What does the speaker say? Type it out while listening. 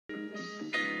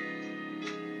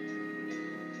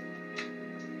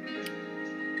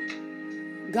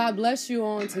God bless you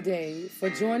on today for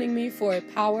joining me for a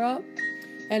power up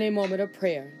and a moment of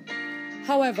prayer.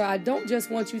 However, I don't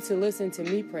just want you to listen to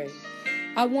me pray.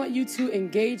 I want you to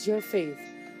engage your faith.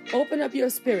 Open up your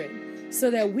spirit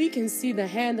so that we can see the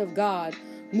hand of God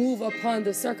move upon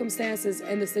the circumstances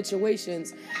and the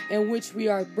situations in which we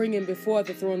are bringing before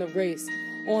the throne of grace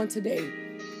on today.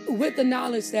 With the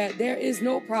knowledge that there is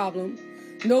no problem,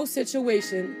 no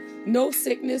situation, no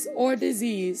sickness or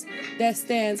disease that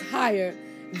stands higher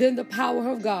than the power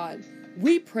of God.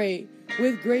 We pray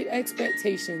with great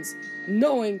expectations,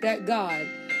 knowing that God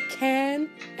can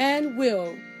and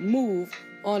will move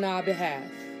on our behalf.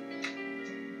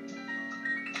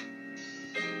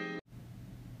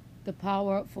 The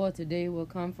power up for today will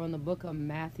come from the book of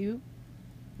Matthew,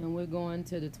 and we're going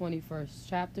to the 21st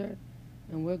chapter,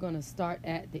 and we're going to start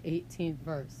at the 18th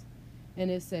verse. And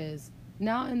it says,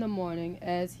 "Now in the morning,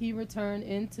 as he returned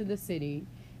into the city,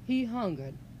 he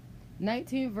hungered."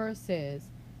 19th verse says,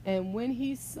 "And when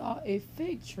he saw a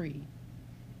fig tree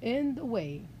in the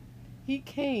way, he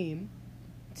came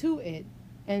to it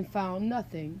and found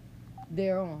nothing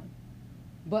thereon,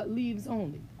 but leaves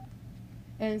only,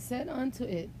 and said unto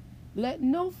it, Let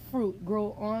no fruit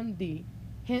grow on thee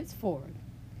henceforth,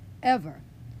 ever.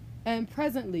 And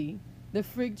presently the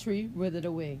fig tree withered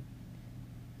away."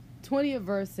 20th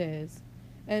verse says,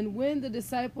 "And when the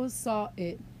disciples saw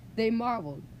it, they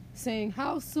marveled, saying,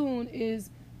 How soon is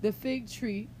the fig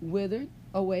tree withered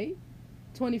away?"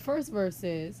 21st verse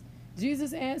says,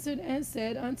 "Jesus answered and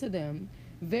said unto them,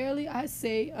 Verily I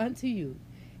say unto you,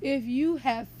 if you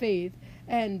have faith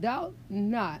and doubt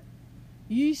not,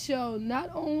 ye shall not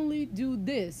only do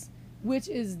this which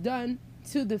is done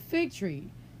to the fig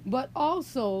tree, but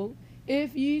also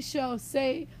if ye shall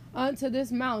say unto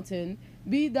this mountain,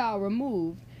 Be thou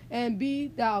removed, and be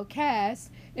thou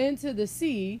cast into the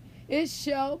sea, it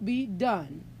shall be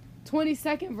done."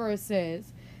 22nd verse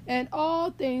says, "And all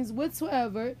things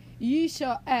whatsoever ye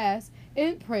shall ask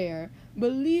in prayer,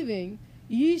 believing,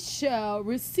 ye shall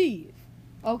receive."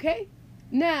 Okay?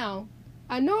 Now,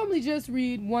 I normally just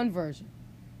read one version,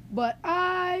 but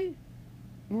I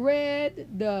read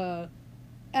the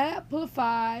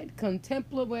Amplified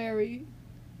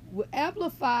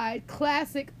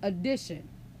Classic Edition,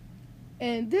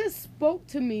 and this spoke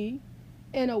to me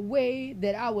in a way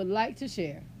that I would like to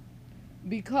share,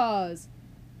 because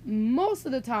most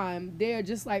of the time they're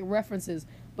just like references,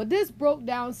 but this broke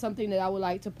down something that I would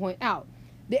like to point out.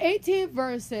 The 18th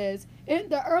verse says, "In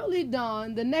the early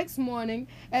dawn the next morning,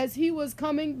 as he was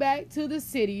coming back to the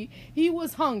city, he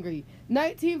was hungry."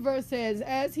 19th verse says,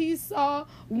 "As he saw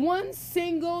one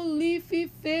single leafy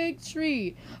fig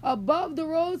tree above the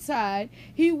roadside,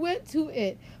 he went to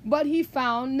it, but he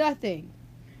found nothing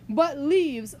but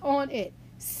leaves on it.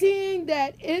 Seeing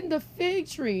that in the fig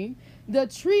tree,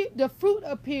 the fruit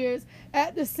appears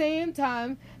at the same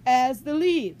time as the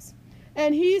leaves.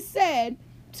 And he said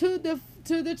to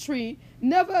the tree,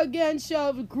 Never again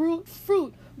shall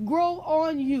fruit grow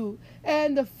on you.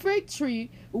 And the fig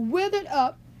tree withered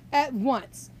up at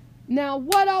once." Now,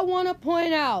 what I want to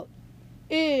point out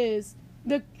is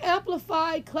the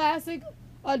Amplified Classic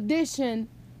Edition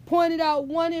pointed out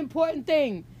one important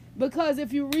thing. Because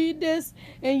if you read this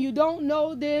and you don't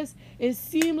know this, it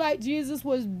seemed like Jesus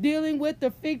was dealing with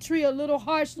the fig tree a little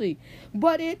harshly.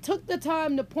 But it took the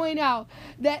time to point out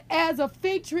that as a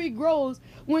fig tree grows,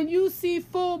 when you see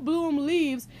full bloom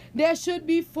leaves, there should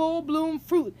be full bloom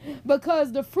fruit,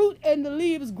 because the fruit and the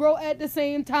leaves grow at the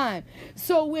same time.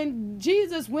 So when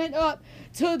Jesus went up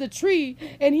to the tree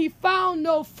and he found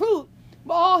no fruit,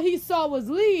 but all he saw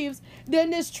was leaves, then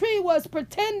this tree was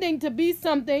pretending to be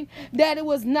something that it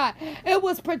was not. It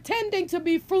was pretending to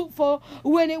be fruitful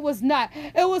when it was not.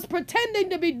 It was pretending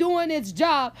to be doing its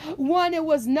job when it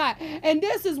was not. And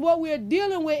this is what we're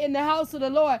dealing with in the house of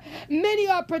the Lord. Many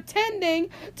are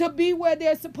pretending to be where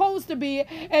they're supposed to be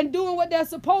and doing what they're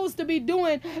supposed to be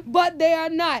doing, but they are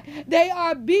not. They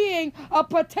are being a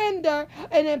pretender,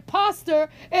 an imposter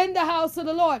in the house of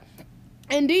the Lord.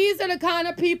 And these are the kind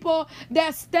of people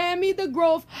that stymie the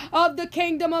growth of the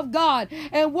kingdom of God.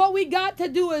 And what we got to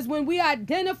do is, when we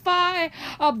identify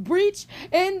a breach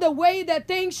in the way that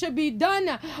things should be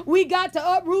done, we got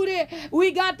to uproot it.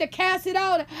 We got to cast it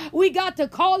out. We got to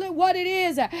call it what it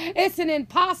is. It's an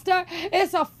imposter.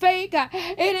 It's a fake.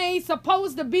 It ain't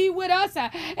supposed to be with us.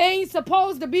 It ain't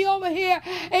supposed to be over here.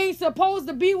 It ain't supposed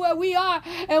to be where we are.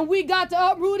 And we got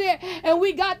to uproot it, and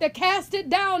we got to cast it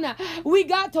down. We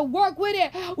got to work with it.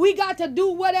 We got to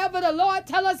do whatever the Lord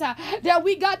tell us that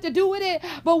we got to do with it.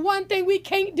 But one thing we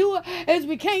can't do is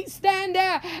we can't stand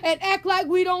there and act like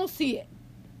we don't see it.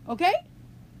 Okay?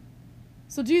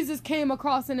 So Jesus came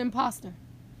across an imposter.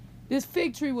 This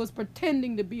fig tree was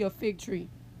pretending to be a fig tree.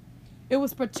 It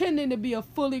was pretending to be a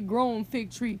fully grown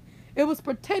fig tree. It was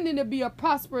pretending to be a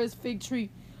prosperous fig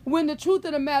tree. When the truth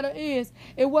of the matter is,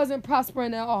 it wasn't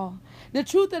prospering at all. The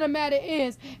truth of the matter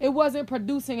is, it wasn't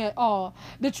producing at all.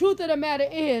 The truth of the matter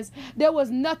is, there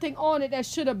was nothing on it that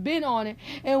should have been on it.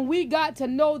 And we got to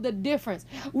know the difference.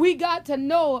 We got to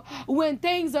know when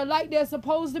things are like they're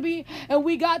supposed to be, and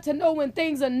we got to know when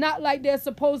things are not like they're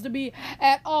supposed to be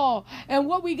at all. And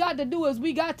what we got to do is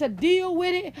we got to deal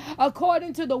with it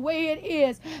according to the way it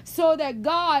is, so that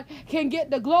God can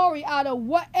get the glory out of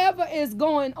whatever is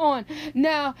going on.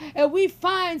 Now, if we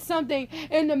find something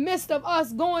in the midst of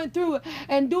us going through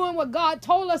and doing what God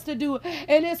told us to do,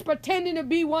 and it's pretending to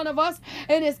be one of us,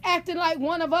 and it's acting like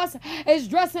one of us, it's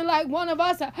dressing like one of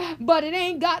us, but it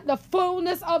ain't got the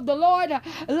fullness of the Lord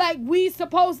like we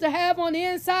supposed to have on the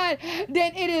inside,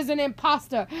 then it is an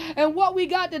imposter. And what we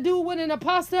got to do with an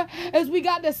imposter is we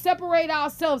got to separate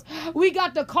ourselves. We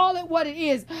got to call it what it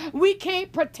is. We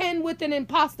can't pretend with an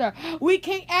imposter. We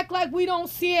can't act like we don't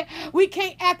see it. We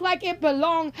can't act like it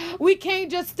belongs. We can't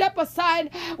just step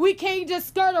aside. We can't just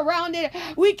skirt around it.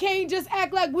 We can't just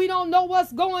act like we don't know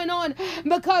what's going on,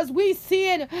 because we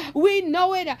see it, we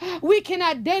know it, we can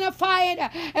identify it.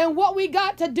 And what we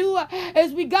got to do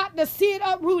is we got to see it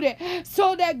uprooted,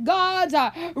 so that God's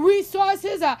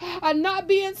resources are not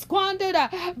being squandered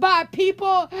by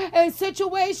people and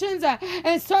situations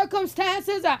and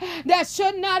circumstances that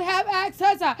should not have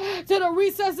access to the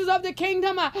resources of the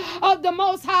kingdom of the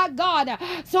Most High God.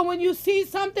 So when you see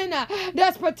something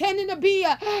that's pretending to be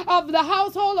of the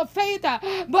household of faith,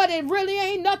 but it really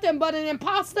ain't nothing but an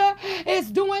imposter, it's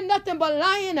doing nothing but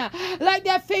lying, like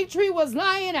that fig tree was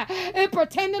lying and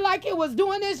pretending like it was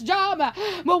doing its job.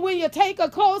 But when you take a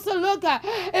closer look,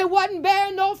 it wasn't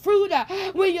bearing no fruit.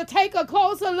 When you take a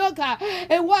closer look,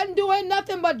 it wasn't doing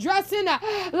nothing but dressing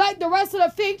like the rest of the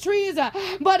fig trees,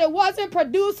 but it wasn't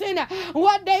producing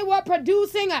what they were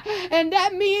producing. And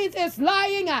that means it's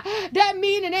lying. That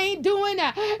means it ain't doing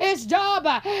its job.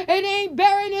 It ain't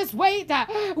bearing its weight.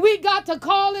 We got to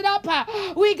call it up.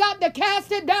 We got to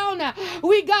cast it down.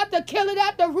 We got to kill it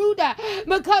at the root,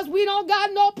 because we don't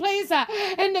got no place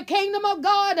in the kingdom of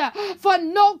God for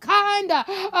no kind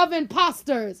of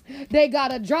imposters. They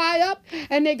got to dry up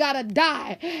and they got to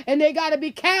die and they got to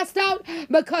be cast out,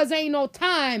 because ain't no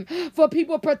time for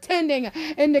people pretending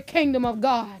in the kingdom of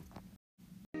God.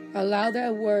 Allow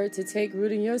that word to take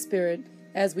root in your spirit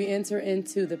as we enter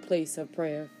into the place of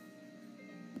prayer.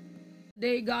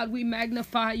 Today, God, we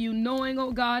magnify you, knowing,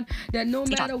 oh God, that no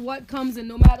matter what comes and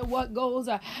no matter what goes,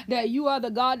 that you are the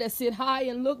God that sit high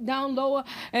and look down lower,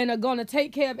 and are going to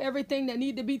take care of everything that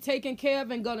need to be taken care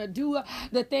of, and going to do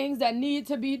the things that need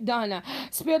to be done.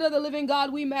 Spirit of the living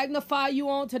God, we magnify you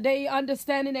on today,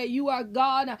 understanding that you are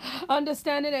God,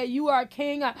 understanding that you are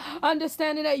King,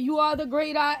 understanding that you are the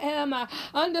great I am,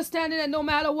 understanding that no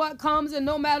matter what comes and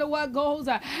no matter what goes,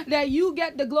 that you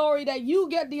get the glory, that you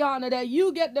get the honor, that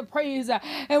you get the praise.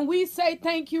 And we say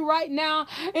thank you right now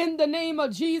in the name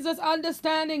of Jesus,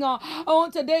 understanding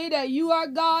on today that you are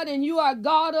God and you are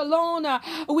God alone.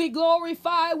 We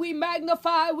glorify, we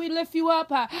magnify, we lift you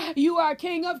up. You are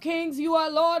King of kings, you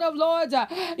are Lord of lords,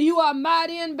 you are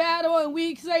mighty in battle, and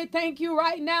we say thank you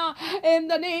right now in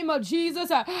the name of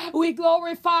Jesus. We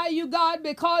glorify you, God,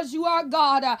 because you are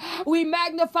God. We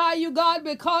magnify you, God,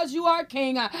 because you are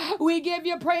King. We give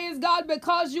you praise, God,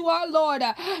 because you are Lord.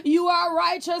 You are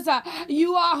righteous.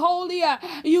 You are holy.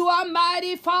 You are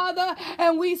mighty, Father.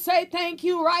 And we say thank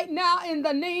you right now in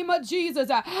the name of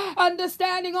Jesus.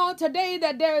 Understanding on today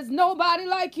that there is nobody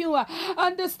like you.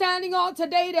 Understanding on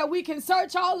today that we can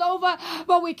search all over,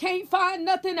 but we can't find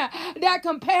nothing that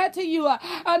compared to you.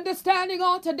 Understanding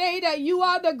on today that you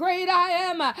are the great I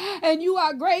am, and you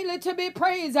are greatly to be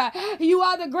praised. You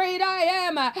are the great I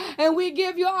am, and we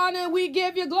give you honor and we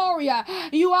give you glory.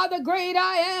 You are the great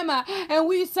I am, and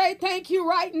we say thank you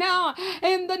right now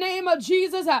in the name of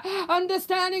Jesus.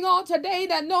 Understanding on today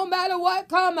that no matter what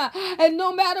comes and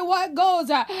no matter what goes,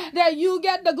 that you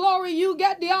get the glory, you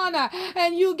get the honor,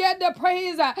 and you get the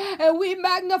praise, and we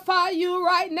magnify you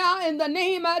right now in the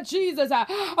name of Jesus.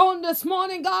 On this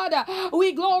morning, God,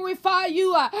 we glorify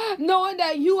you, knowing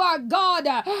that you are God.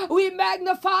 We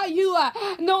magnify you,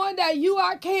 knowing that you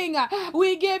are King.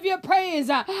 We give you praise,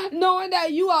 knowing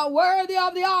that you are worthy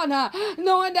of the honor,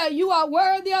 knowing that you are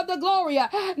worthy of the glory,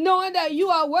 knowing knowing that you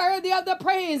are worthy of the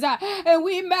praise, and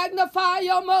we magnify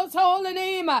your most holy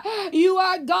name. You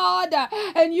are God,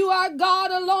 and you are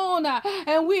God alone,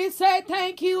 and we say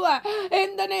thank you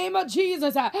in the name of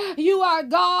Jesus. You are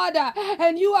God,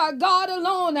 and you are God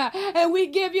alone, and we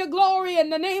give you glory in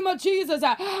the name of Jesus.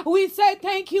 We say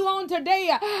thank you on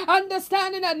today,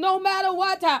 understanding that no matter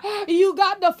what, you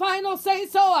got the final say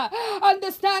so.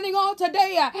 Understanding on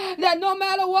today that no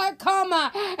matter what come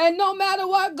and no matter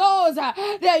what goes,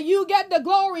 that you get the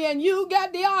glory and you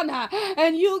get the honor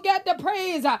and you get the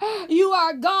praise. You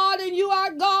are God and you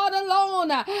are God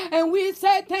alone, and we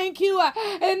say thank you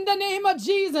in the name of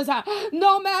Jesus.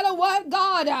 No matter what,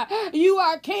 God, you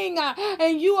are King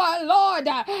and you are Lord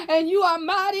and you are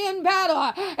mighty in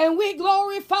battle, and we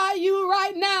glorify you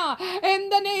right now in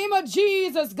the name of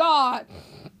Jesus, God.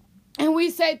 And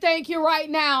we say thank you right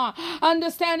now,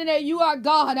 understanding that you are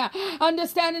God,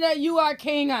 understanding that you are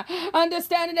King,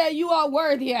 understanding that you are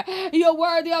worthy. You're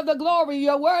worthy of the glory.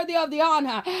 You're worthy of the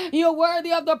honor. You're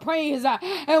worthy of the praise.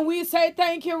 And we say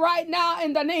thank you right now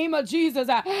in the name of Jesus.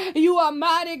 You are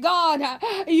mighty God.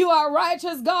 You are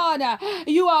righteous God.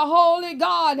 You are holy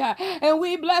God. And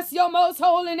we bless your most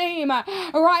holy name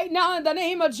right now in the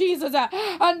name of Jesus.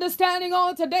 Understanding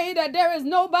on today that there is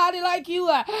nobody like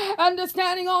you.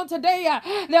 Understanding on today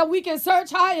that we can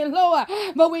search high and low,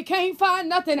 but we can't find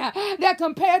nothing that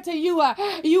compared to you.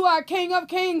 You are King of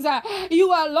Kings.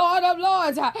 You are Lord of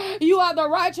Lords. You are the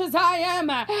righteous I am,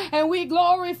 and we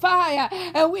glorify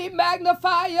and we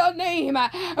magnify your name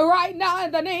right now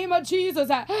in the name of Jesus.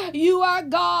 You are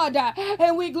God,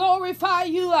 and we glorify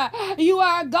you. You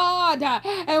are God,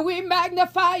 and we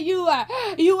magnify you.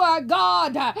 You are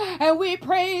God, and we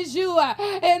praise you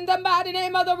in the mighty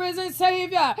name of the risen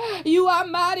Savior. You are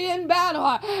mighty in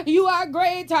battle. You are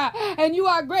great, and you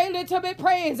are greatly to be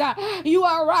praised. You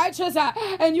are righteous,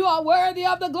 and you are worthy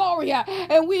of the glory.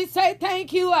 And we say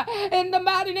thank you in the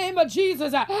mighty name of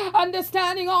Jesus.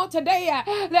 Understanding on today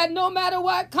that no matter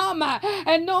what come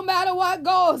and no matter what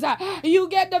goes, you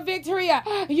get the victory,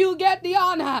 you get the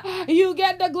honor, you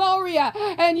get the glory,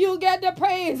 and you get the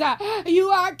praise. You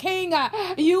are King,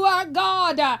 you are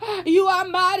God, you are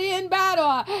mighty in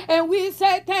battle, and we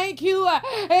say thank you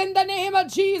in the name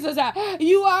of Jesus.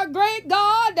 You are great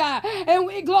God, and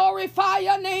we glorify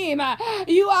your name.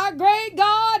 You are great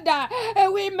God,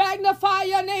 and we magnify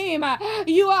your name.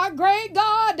 You are great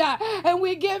God, and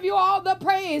we give you all the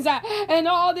praise and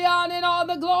all the honor and all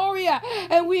the glory,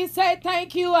 and we say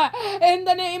thank you in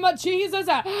the name of Jesus.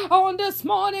 On this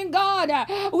morning, God,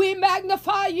 we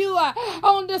magnify you.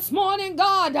 On this morning,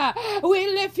 God, we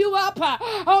lift you up.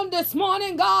 On this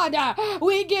morning, God,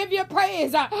 we give you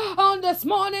praise. On this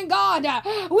morning, God,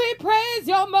 we praise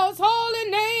your most holy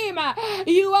name.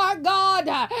 You are God,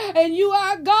 and you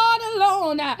are God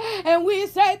alone, and we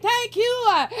say thank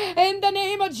you in the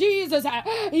name of Jesus.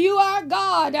 You are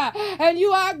God, and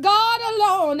you are God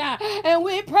alone, and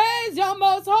we praise your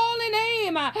most holy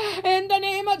name in the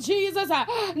name of Jesus,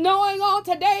 knowing on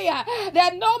today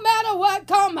that no matter what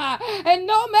come and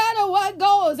no matter what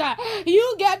goes,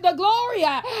 you get the glory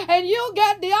and you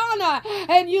get the honor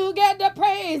and you get the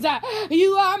praise.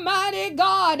 You are mighty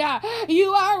God.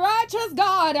 You are righteous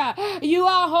God. You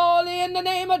are holy in the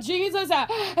name of Jesus,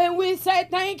 and we say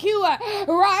thank you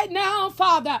right now,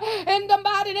 Father, in the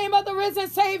mighty name of the risen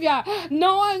Savior,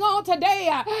 knowing on today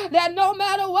that no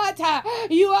matter what,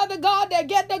 you are the God that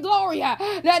get the glory,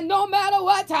 that no matter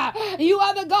what, you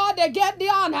are the God that get the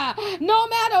honor, no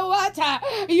matter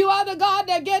what, you are the God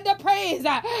that get the praise.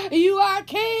 You are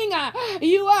King,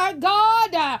 you are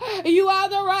God, you are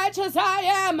the righteous I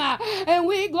am, and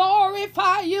we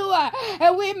glorify you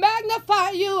and we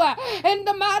magnify you in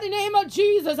the mighty name of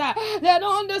Jesus, that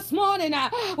on this morning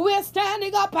we're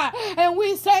standing up and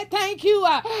we say thank you.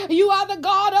 You are the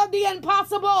God of the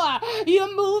impossible.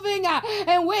 You're moving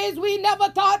in ways we never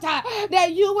thought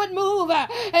that you would move,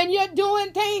 and you're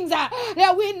doing things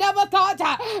that we never thought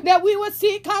that we would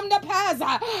see come to pass.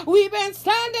 We've been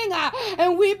standing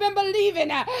and we've been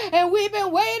believing and we've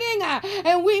been waiting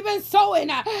and we've been sowing,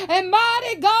 and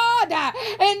mighty God,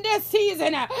 in this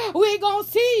season we're gonna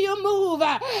see you move,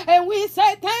 and we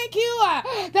say thank you.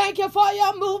 Thank you for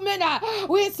your movement.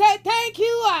 We say thank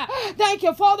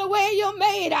you for the way you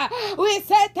made. We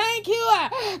say thank you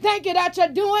that you're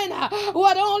doing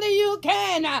what only you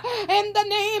can in the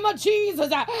name of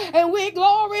Jesus, and we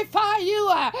glorify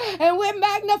you and we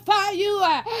magnify you.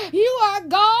 You are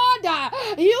God,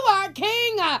 you are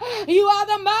King, You are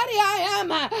the mighty I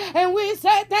am. And we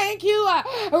say thank you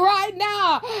right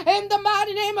now in the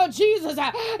mighty name of Jesus,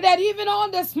 that even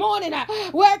on this morning,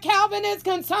 where Calvin is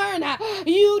concerned,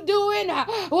 you doing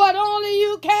what only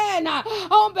you can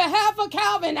on behalf of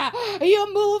Calvin.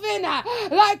 You're moving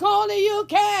like only you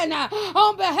can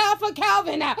on behalf of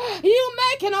Calvin. You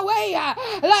making a way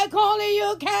like only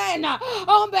you can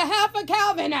on behalf of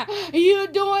Calvin. You're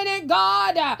doing it,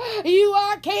 God. You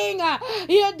are King.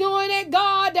 You're doing it,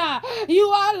 God. You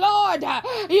are Lord.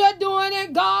 You're doing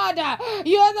it, God.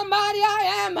 You're the mighty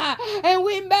I am. And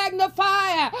we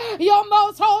magnify your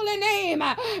most holy name.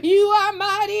 You are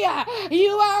mighty.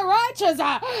 You are righteous.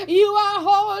 You are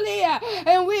holy.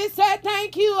 And we say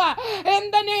thank you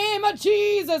in the name of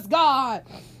Jesus, God.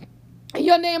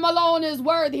 Your name alone is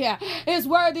worthy. It's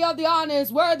worthy of the honor.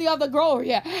 It's worthy of the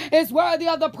glory. It's worthy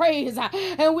of the praise.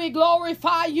 And we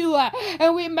glorify you.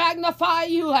 And we magnify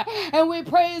you. And we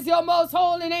praise your most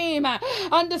holy name.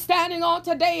 Understanding on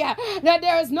today that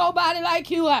there is nobody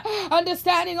like you.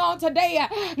 Understanding on today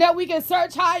that we can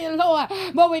search high and low,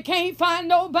 but we can't find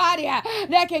nobody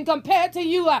that can compare to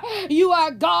you. You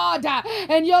are God.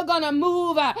 And you're going to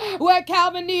move where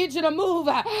Calvin needs you to move.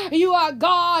 You are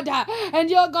God. And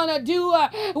you're going to do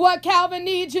what Calvin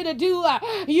needs you to do.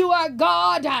 You are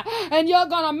God, and you're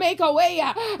gonna make a way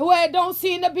where it don't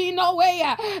seem to be no way.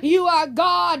 You are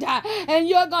God, and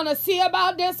you're gonna see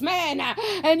about this man,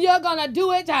 and you're gonna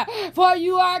do it for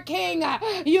you are King.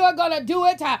 You're gonna do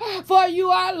it for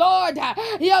you are Lord.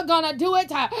 You're gonna do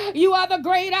it. You are the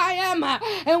great I am,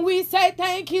 and we say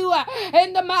thank you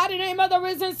in the mighty name of the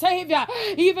risen Savior.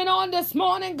 Even on this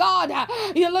morning, God,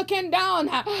 you're looking down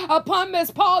upon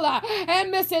Miss Paula and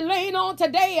Miss Elaine on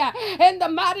today in the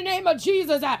mighty name of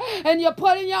Jesus, and you're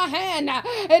putting your hand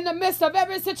in the midst of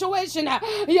every situation.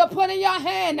 You're putting your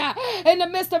hand in the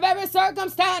midst of every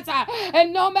circumstance,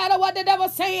 and no matter what the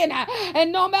devil's saying,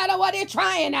 and no matter what he's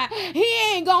trying, he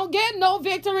ain't gonna get no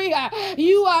victory.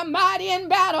 You are mighty in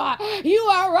battle. You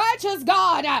are righteous,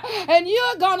 God, and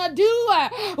you're gonna do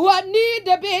what need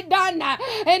to be done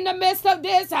in the midst of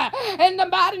this, in the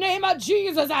mighty name of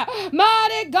Jesus.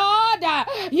 Mighty God,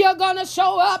 you're gonna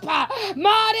show up.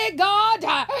 Mighty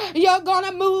God, you're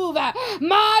gonna move.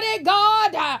 Mighty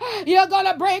God, you're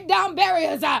gonna break down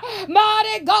barriers.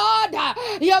 Mighty God,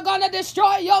 you're gonna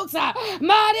destroy yokes.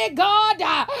 Mighty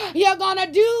God, you're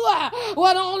gonna do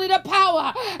what only the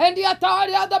power and the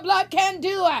authority of the blood can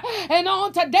do. And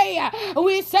on today,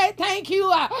 we say thank you.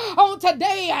 On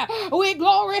today, we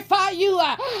glorify you.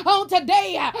 On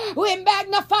today, we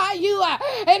magnify you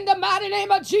in the mighty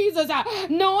name of Jesus.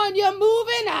 Knowing you're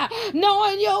moving,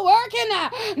 knowing you're working,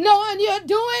 knowing you're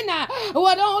doing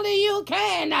what only you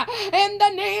can in the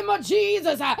name of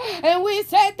Jesus. And we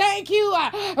say thank you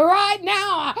right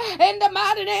now in the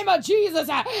mighty name of Jesus.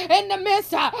 In the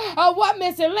midst of what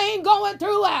Miss Elaine going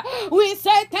through, we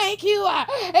say thank you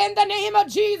in the name of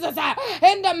Jesus.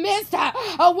 In the midst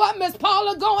of what Miss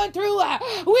Paula going through,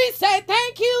 we say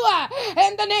thank you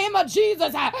in the name of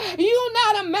Jesus. You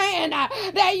not a man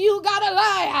that you gotta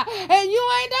lie, and you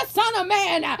ain't the son of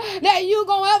man that you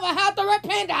gonna ever have to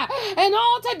repent. And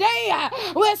on today,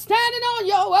 we're standing on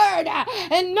your word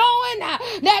and knowing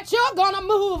that you're gonna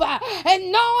move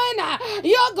and knowing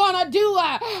you're gonna do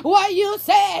what you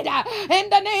said in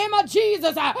the name of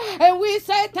Jesus. And we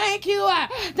say thank you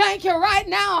right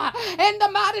now in the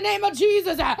mighty name of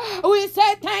Jesus. We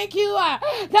say thank you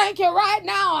right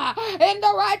now in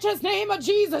the righteous name of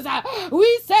Jesus.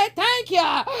 We say thank you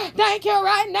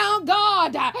right now,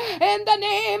 God, in the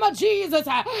name of Jesus.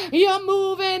 You're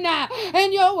moving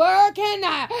and you're working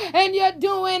and you're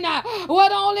doing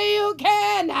what only you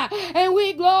can, and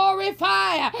we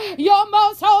glorify your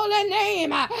most holy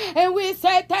name, and we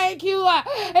say thank you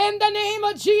in the name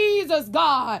of Jesus,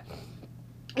 God.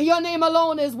 Your name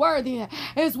alone is worthy.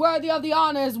 It's worthy of the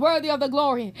honor. It's worthy of the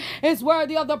glory. It's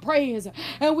worthy of the praise.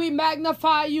 And we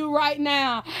magnify you right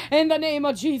now in the name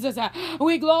of Jesus.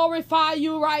 We glorify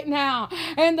you right now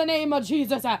in the name of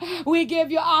Jesus. We give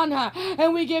you honor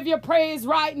and we give you praise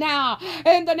right now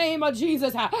in the name of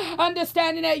Jesus.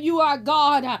 Understanding that you are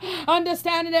God.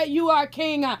 Understanding that you are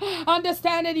King.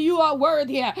 Understanding that you are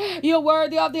worthy. You're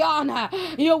worthy of the honor.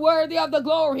 You're worthy of the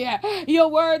glory. You're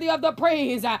worthy of the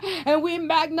praise. And we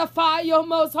magnify your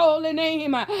most holy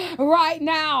name right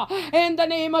now in the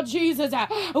name of Jesus,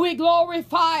 we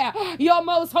glorify your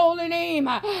most holy name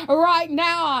right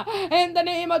now. In the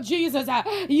name of Jesus,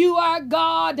 you are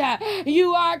God,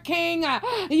 you are King,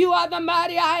 you are the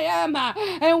mighty I am,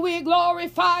 and we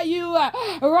glorify you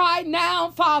right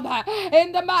now, Father.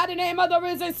 In the mighty name of the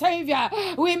risen Savior,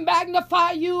 we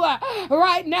magnify you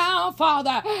right now,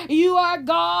 Father. You are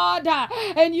God,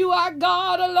 and you are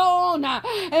God alone,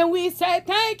 and we say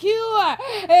thank you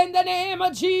in the name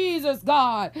of Jesus,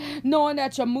 God, knowing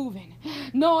that you're moving,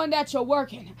 knowing that you're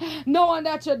working, knowing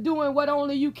that you're doing what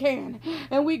only you can,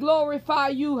 and we glorify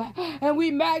you, and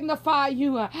we magnify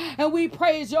you, and we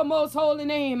praise your most holy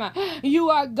name. You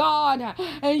are God,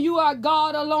 and you are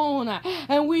God alone,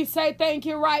 and we say thank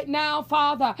you right now,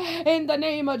 Father, in the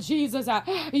name of Jesus.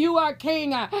 You are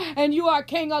King, and you are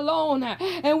King alone,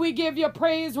 and we give you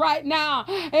praise right now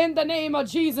in the name of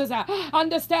Jesus.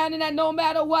 Understanding that no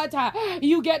matter what,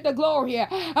 you get the glory.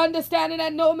 Understanding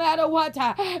that no matter what,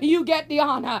 you get the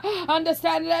honor.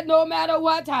 Understanding that no matter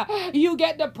what, you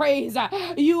get the praise.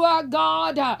 You are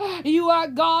God. You are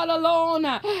God alone,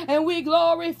 and we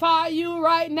glorify you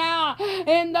right now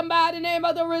in the mighty name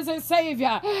of the risen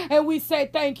Savior. And we say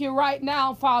thank you right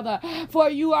now, Father, for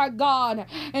you are God,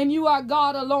 and you are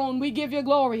God alone. We give you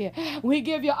glory. We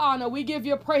give you honor. We give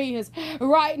you praise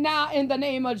right now in the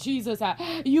name of Jesus.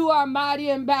 You are mighty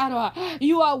in battle.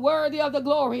 You are worthy of the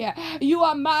glory. You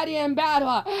are mighty in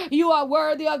battle. You are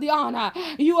worthy of the honor.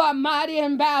 You are mighty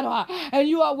in battle, and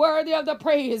you are worthy of the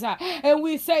praise. And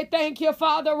we say thank you,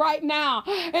 Father, right now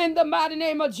in the mighty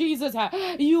name of Jesus.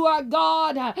 You are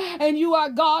God, and you are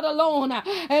God alone.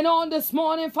 And on this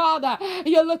morning, Father,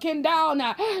 you're looking down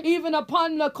even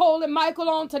upon Nicole and Michael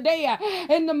on today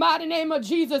in the mighty name of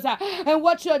Jesus. And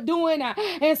what you're doing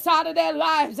inside of their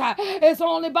lives, it's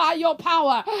only by your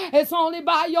power. It's only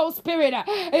by your spirit.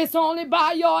 It's only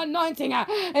by your anointing.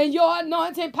 And your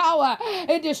anointing power,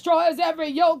 it destroys every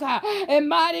yoke. And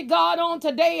mighty God, on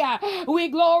today, we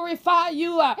glorify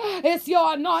you. It's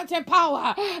your anointing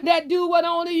power that do what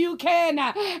only you can.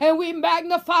 And we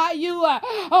magnify you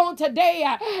on today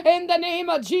in the name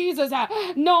of Jesus,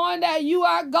 knowing that you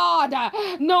are God,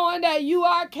 knowing that you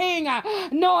are King,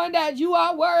 knowing that you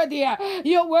are worthy.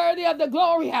 You're worthy of the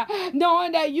glory,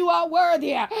 knowing that you are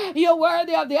worthy. You're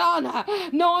worthy of the honor,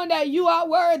 knowing that you are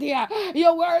worthy.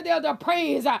 You're worthy of the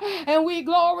praise, and we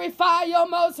glorify your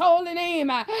most holy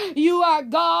name. You are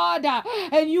God,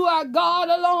 and you are God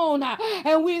alone,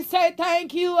 and we say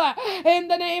thank you in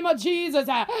the name of Jesus.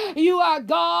 You are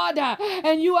God,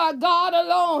 and you are God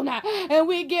alone, and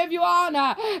we give you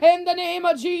honor in the name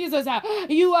of Jesus.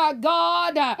 You are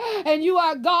God, and you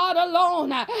are God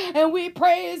alone, and we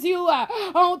praise you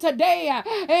on today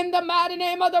in the mighty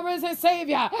name of the risen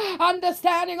Savior.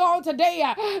 Understanding on today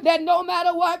that no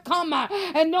matter what come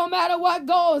and no matter what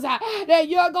goes, that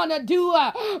you're gonna do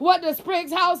what the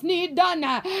Spriggs house need done.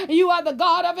 You are the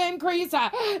God of increase.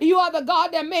 You are the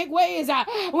God that make ways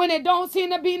when it don't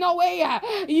seem to be no way.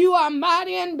 You are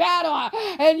mighty in battle,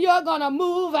 and you're gonna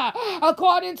move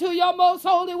according to your most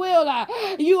holy will.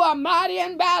 You are mighty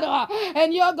in battle,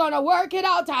 and you're gonna work it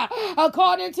out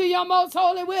according to your most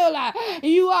holy will.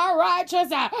 You are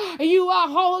righteous. You are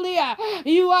holy.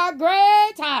 You are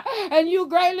great, and you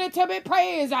greatly to be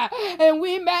praised. And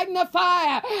we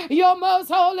magnify your most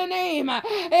holy name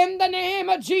in the name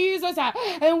of Jesus.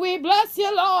 And we bless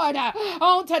you, Lord,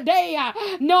 on today,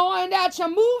 knowing that you're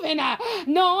moving,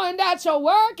 knowing that you're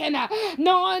working,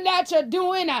 knowing that you're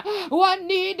doing what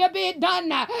need to be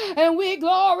done. And we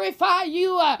glorify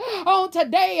you on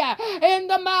today in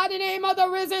the mighty name of the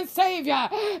risen Savior.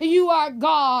 You are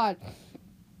God.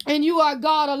 And you are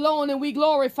God alone, and we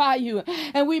glorify you,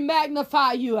 and we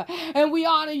magnify you, and we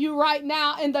honor you right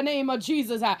now in the name of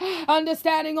Jesus.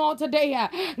 Understanding on today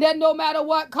that no matter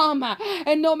what come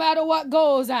and no matter what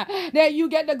goes, that you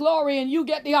get the glory and you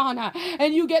get the honor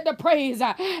and you get the praise,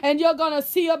 and you're going to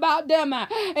see about them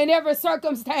in every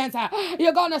circumstance.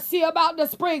 You're going to see about the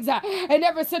Spriggs in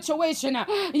every situation.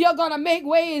 You're going to make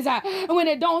ways when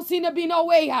it don't seem to be no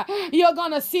way. You're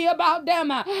going to see about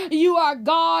them. You are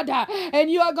God, and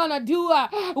you are gonna do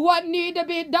what need to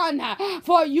be done,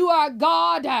 for you are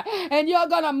God, and you're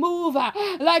gonna move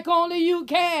like only you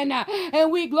can, and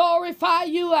we glorify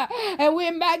you, and we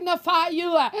magnify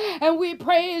you, and we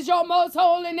praise your most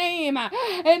holy name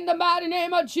in the mighty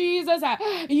name of Jesus.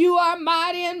 You are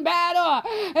mighty in battle,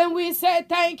 and we say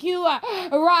thank you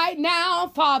right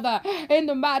now, Father, in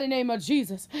the mighty name of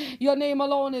Jesus. Your name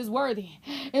alone is worthy.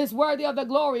 It's worthy of the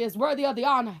glory. It's worthy of the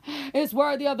honor. It's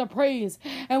worthy of the praise,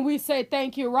 and we say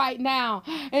thank you right now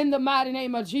in the mighty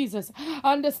name of Jesus.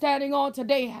 Understanding on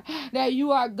today that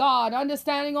you are God.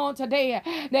 Understanding on today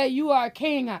that you are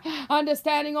King.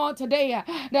 Understanding on today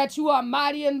that you are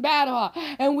mighty in battle.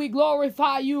 And we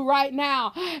glorify you right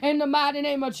now in the mighty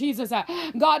name of Jesus.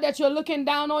 God, that you're looking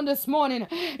down on this morning,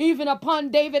 even upon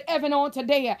David Evan on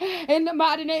today. In the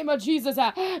mighty name of Jesus,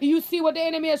 you see what the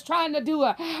enemy is trying to do,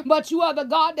 but you are the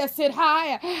God that sit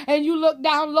high and you look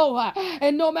down low.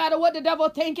 And no matter what the devil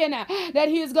thinking that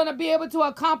he is going to be able to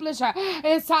accomplish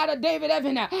inside of David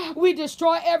Evan, we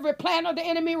destroy every plan of the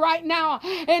enemy right now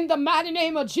in the mighty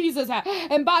name of Jesus.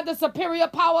 And by the superior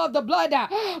power of the blood,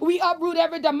 we uproot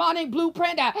every demonic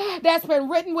blueprint that's been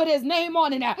written with his name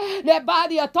on it. That by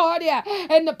the authority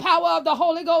and the power of the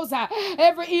Holy Ghost,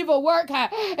 every evil work,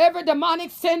 every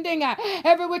demonic sending,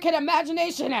 every wicked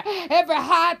imagination, every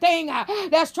high thing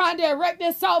that's trying to erect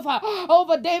itself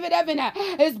over David Evan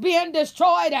is being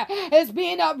destroyed, is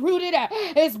being uprooted,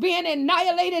 is being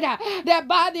annihilated. That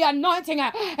by the anointing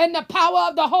and the power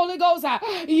of the Holy Ghost,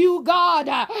 you,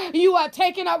 God, you are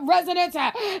taking up residence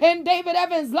in David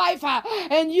Evans' life,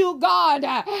 and you, God,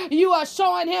 you are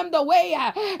showing him the way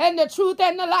and the truth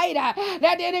and the light.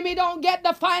 That the enemy don't get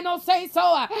the final say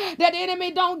so. That the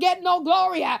enemy don't get no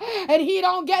glory, and he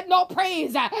don't get no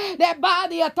praise. That by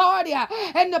the authority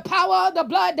and the power of the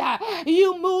blood,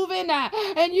 you moving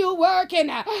and you working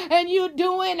and you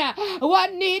doing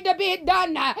what need to be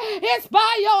done. It's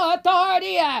by your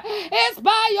authority. It's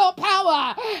by your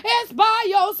power. It's by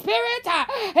your spirit.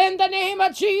 In the name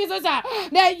of Jesus,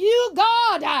 that you,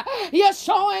 God, you're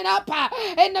showing up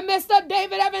in the midst of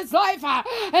David Evans' life,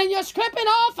 and you're stripping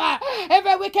off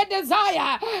every wicked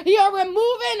desire. You're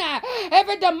removing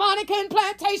every demonic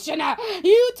implantation.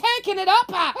 You taking it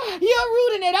up. You're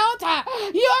rooting it out.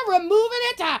 You're removing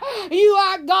it. You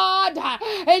are God,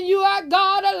 and you are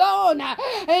God alone,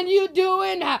 and you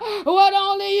doing what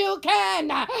only you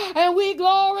can. And we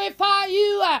glorify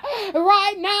you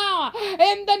right now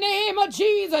in the name of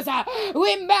Jesus.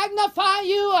 We magnify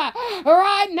you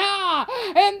right now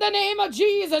in the name of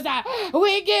Jesus.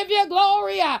 We give you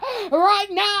glory right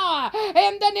now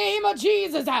in the name of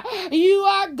Jesus. You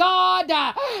are God.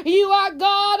 You are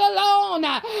God alone.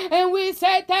 And we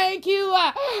say thank you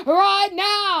right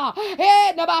now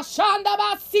in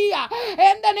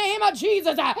the name of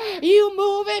Jesus. You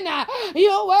moving,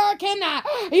 you working,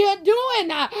 you're doing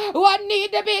what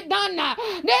need to be done.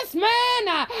 This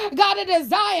man got a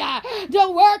desire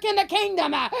to work in the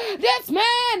kingdom. This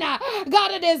man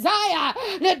got a desire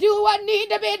to do what need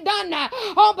to be done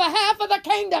on behalf of the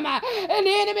kingdom. And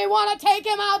the enemy want to take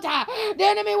him out. The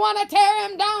enemy want to tear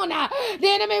him down. The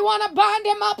enemy want to bind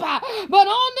him up. But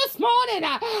on this morning,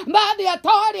 by the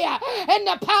authority and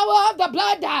the power of the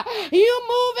blood, you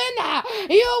moving,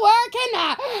 you working,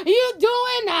 you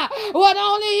doing what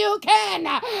only you can.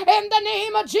 In the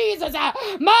name of Jesus,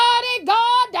 mighty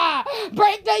God,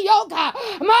 break the yoke.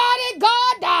 Mighty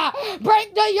God,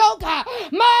 break the yoke.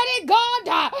 Mighty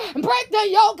God, break the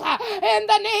yoke. In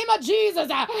the name of Jesus,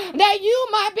 that you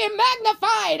might be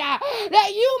magnified,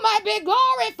 that you might be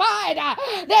glorified,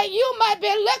 that you might be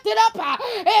lifted up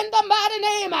in the mighty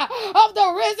name of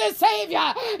the risen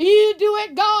Savior. You do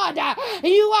it, God.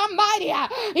 You are mighty.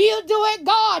 You do it,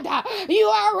 God. You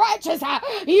are righteous.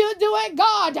 You do it,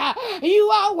 God. You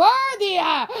are worthy,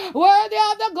 worthy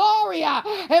of the glory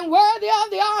and worthy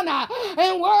of the honor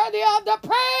and worthy of the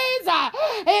praise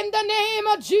in the name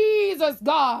of Jesus,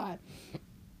 God.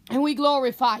 And we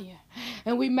glorify you.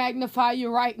 And we magnify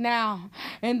you right now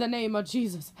in the name of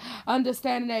Jesus.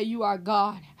 Understanding that you are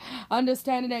God.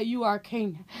 Understanding that you are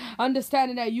King.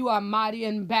 Understanding that you are mighty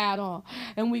in battle.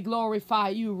 And we glorify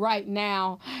you right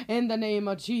now in the name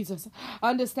of Jesus.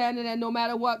 Understanding that no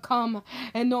matter what come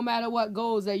and no matter what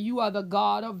goes, that you are the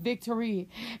God of victory.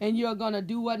 And you're going to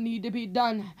do what need to be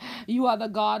done. You are the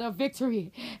God of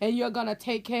victory. And you're going to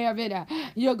take care of it.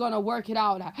 You're going to work it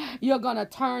out. You're going to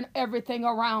turn everything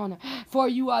around. For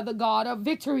you are the God of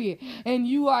victory, and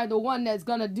you are the one that's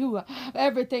going to do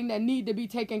everything that need to be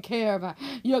taken care of.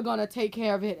 You're going to take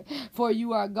care of it, for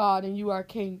you are God, and you are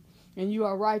King, and you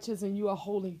are righteous, and you are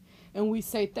holy. And we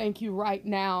say thank you right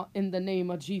now in the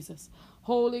name of Jesus.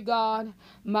 Holy God,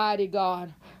 mighty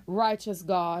God, righteous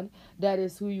God, that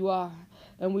is who you are.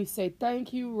 And we say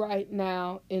thank you right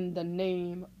now in the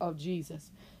name of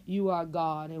Jesus. You are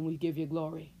God, and we give you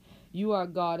glory. You are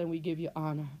God, and we give you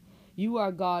honor. You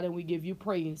are God, and we give you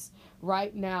praise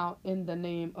right now in the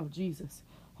name of Jesus.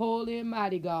 Holy and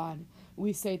mighty God,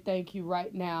 we say thank you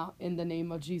right now in the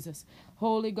name of Jesus.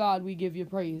 Holy God, we give you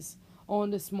praise. On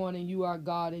this morning, you are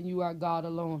God, and you are God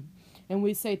alone. And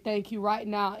we say thank you right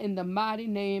now in the mighty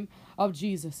name of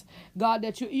Jesus. God,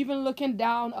 that you're even looking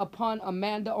down upon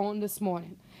Amanda on this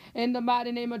morning. In the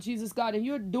mighty name of Jesus, God, and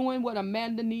you're doing what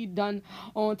Amanda need done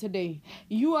on today.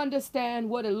 You understand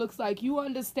what it looks like. You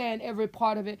understand every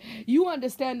part of it. You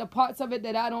understand the parts of it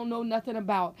that I don't know nothing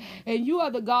about. And you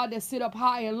are the God that sit up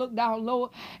high and look down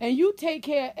low. And you take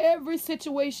care of every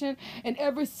situation and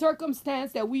every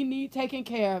circumstance that we need taken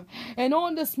care of. And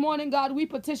on this morning, God, we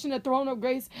petition the throne of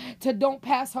grace to don't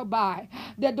pass her by.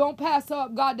 That don't pass her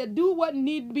up, God, that do what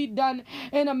need to be done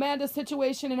in Amanda's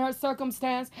situation and her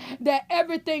circumstance. That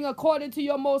everything according to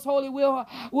your most holy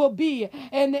will be,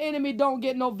 and the enemy don't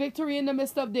get no victory in the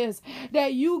midst of this.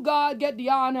 That you, God, get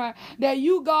the honor, that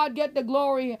you, God, get the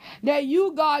glory, that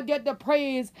you, God, get the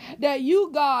praise, that you,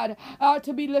 God, are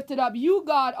to be lifted up. You,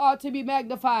 God, are to be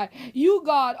magnified. You,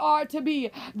 God, are to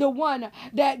be the one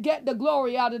that get the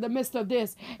glory out of the midst of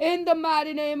this. In the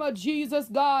mighty name of Jesus,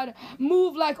 God,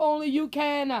 move like only you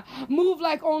can. Move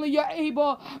like only you're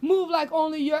able. Move like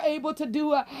only you're able to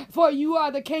do. For you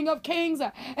are the King of Kings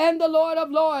and the Lord of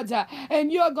Lords, and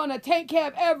you're going to take care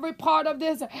of every part of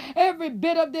this, every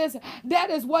bit of this. That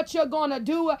is what you're going to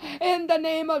do in the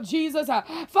name of Jesus.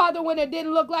 Father, when it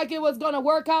didn't look like it was going to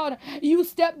work out, you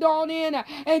stepped on in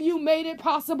and you made it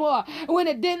possible. When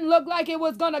it didn't look like it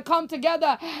was going to come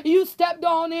together, you stepped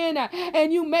on in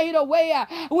and you made a way.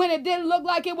 When it didn't look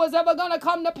like it was ever going to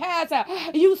come to pass,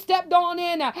 you stepped on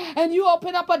in and you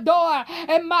opened up a door.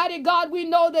 And mighty God, we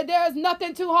know that there is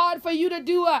nothing too hard for you to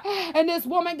do. And this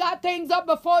woman got things up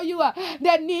before you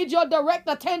that need your direct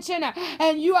attention,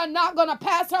 and you are not going to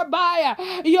pass her by.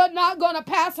 You're not going to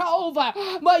pass her over,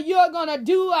 but you're going to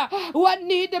do what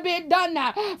need to be done.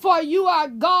 For you are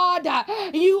God,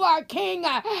 you are King,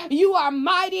 you are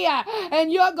mighty,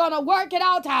 and you're going to work it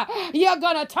out. You're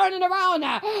going to turn it around.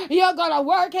 You're going to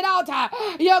work it out.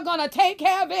 You're going to take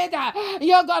care of it.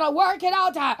 You're going to work it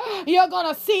out. You're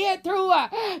going to see it through.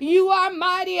 You are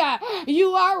mighty.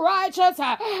 You are righteous.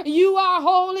 You are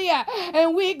holy,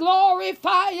 and we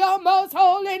glorify your most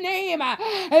holy name.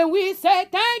 And we say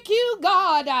thank you,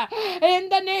 God, in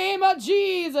the name of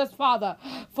Jesus, Father,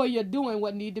 for you're doing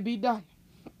what need to be done.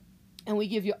 And we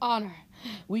give you honor,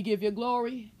 we give you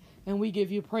glory, and we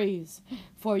give you praise,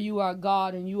 for you are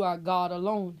God and you are God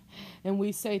alone. And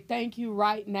we say thank you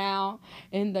right now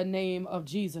in the name of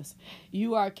Jesus.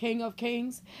 You are King of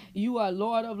Kings. You are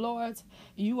Lord of Lords.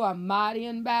 You are mighty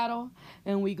in battle.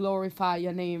 And we glorify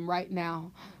your name right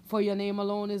now. For your name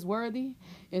alone is worthy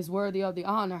of the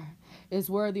honor, is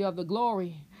worthy of the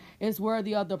glory, is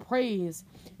worthy of the praise.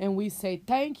 And we say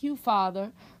thank you,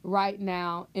 Father, right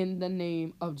now in the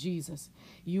name of Jesus.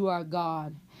 You are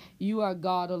God. You are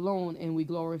God alone, and we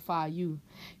glorify you.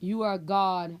 You are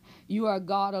God. You are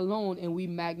God alone, and we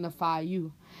magnify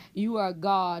you. You are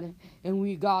God, and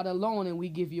we God alone, and we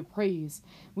give you praise.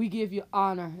 We give you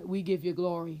honor. We give you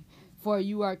glory. For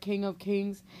you are King of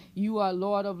Kings. You are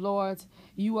Lord of Lords.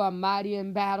 You are mighty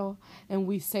in battle. And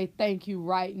we say thank you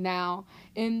right now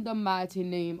in the mighty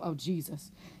name of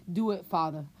Jesus. Do it,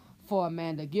 Father, for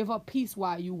Amanda. Give her peace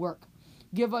while you work.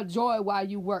 Give her joy while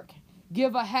you work.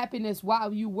 Give her happiness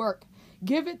while you work.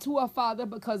 Give it to her, Father,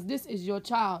 because this is your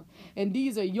child. And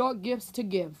these are your gifts to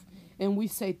give. And we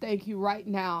say thank you right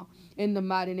now in the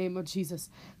mighty name of Jesus.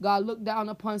 God, look down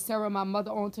upon Sarah, my mother,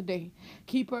 on today.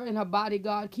 Keep her in her body,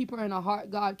 God. Keep her in her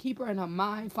heart, God. Keep her in her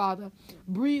mind, Father.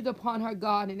 Breathe upon her,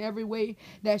 God, in every way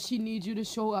that she needs you to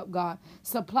show up, God.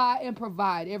 Supply and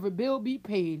provide. Every bill be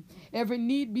paid. Every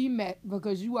need be met,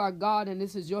 because you are God and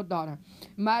this is your daughter.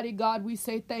 Mighty God, we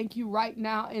say thank you right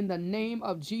now in the name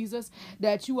of Jesus,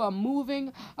 that you are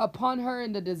moving upon her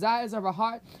in the desires of her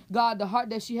heart. God, the heart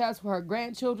that she has for her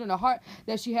grandchildren, the heart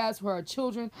that she has for her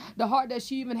children, the heart that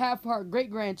she even have for her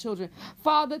great-grandchildren.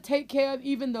 Father, take care of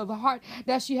even the heart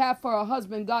that she have for her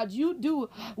husband. God, you do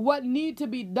what need to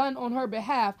be done on her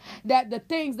behalf, that the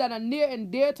things that are near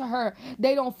and dear to her,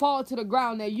 they don't fall to the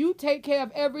ground, that you take care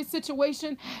of every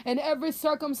situation and every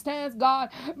circumstance. God,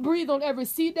 breathe on every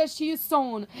seed that she is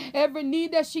sown, every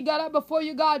need that she got up before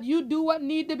you. God, you do what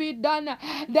need to be done,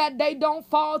 that they don't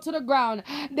fall to the ground.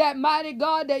 That mighty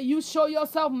God, that you show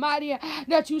yourself mighty,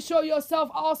 that you show yourself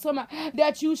awesome,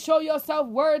 that you show yourself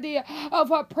worthy of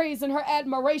her praise and her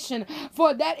admiration,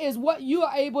 for that is what you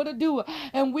are able to do.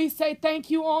 And we say thank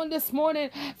you on this morning,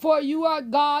 for you are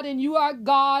God and you are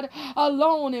God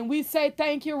alone. And we say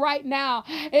thank you right now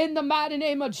in the mighty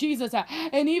name of Jesus.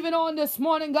 And even on this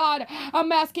morning, God,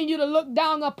 I'm asking you to look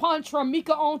down upon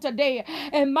Tramika on today.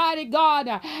 And mighty God,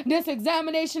 this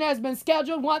examination has been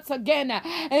scheduled once again.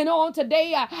 And on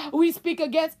today, we speak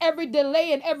against every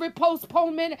delay and every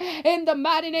postponement in the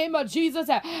mighty name of Jesus,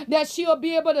 that she'll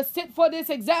be able to sit for this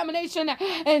examination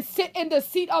and sit in the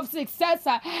seat of success,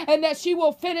 and that she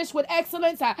will finish with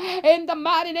excellence in the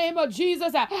mighty name of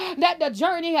Jesus, that the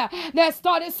journey that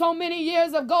started so many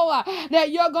years ago,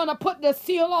 that you're going to put the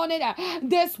seal on it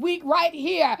this week right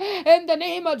here in the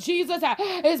name of Jesus.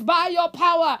 It's by your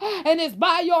power and it's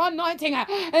by your anointing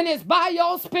and it's by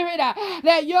your spirit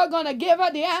that you're going to give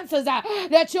her the answers,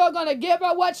 that you're going to give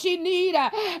her what she needs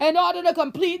in order to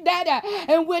complete that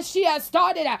in which she has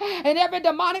started. And every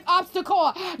demonic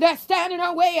obstacle that's standing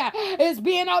her way is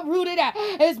being uprooted,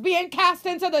 is being cast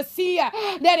into the sea,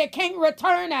 that it can't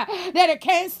return, that it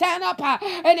can't stand up,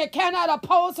 and it cannot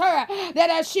oppose her, that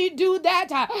as she do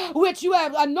that which you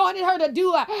have anointed her to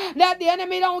do, that the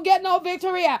enemy don't get no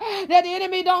victory, that the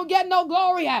enemy don't get no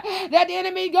glory, that the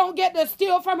enemy don't get to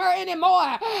steal from her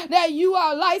anymore, that you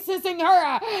are licensing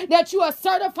her, that you are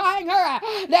certifying her,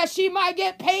 that she might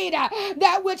get paid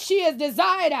that which she has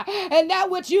desired, and that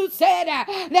which you said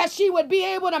that she would be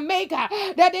able to make,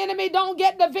 that the enemy don't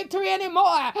get the victory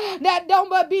anymore, that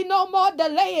don't be no more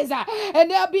delays,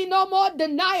 and there'll be no more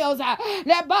denials,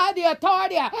 that by the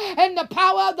authority and the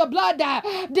power of the blood,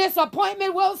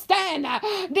 disappointment will stand,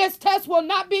 this test will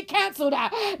not be canceled,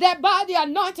 that by the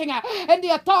anointing and the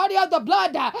authority of the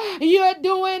blood, you're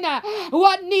doing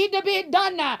what need to be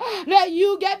done, that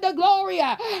you get the glory,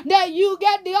 that you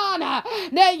get the honor,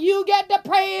 that you get the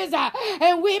praise,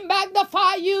 and we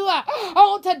magnify you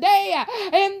on today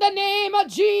in the name of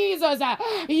Jesus.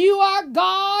 You are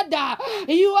God,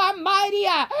 you are mighty,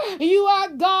 you are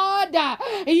God,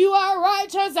 you are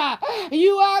righteous,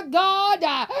 you are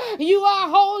God, you are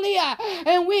holy,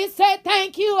 and we say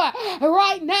thank you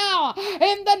right now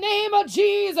in the name of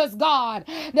Jesus, God,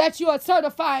 that you are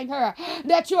certifying her,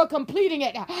 that you are completing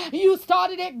it. You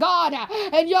started it, God,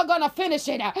 and you're going to finish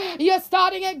it. You're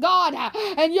starting it, God,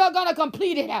 and you're going to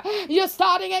complete it. You're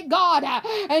starting it, God,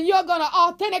 and you're going to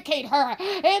authenticate her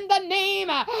in the name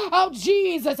of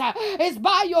Jesus. It's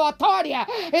by your authority.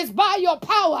 It's by your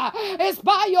power. It's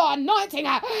by your anointing.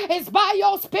 It's by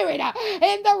your spirit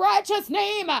in the righteous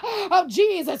name of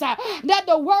Jesus that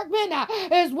the workman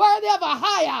is worthy of a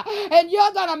hire, and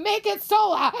you're going to make it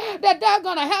so that they're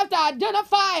going to have to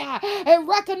identify and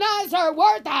recognize her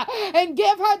worth and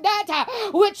give her that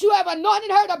which you have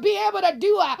anointed her to be able to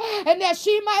do, and that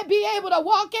she might be able to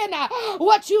walk in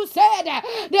what you said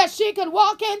that she could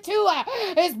walk into.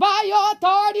 Is by your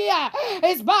authority,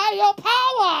 it's by your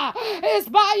power, it's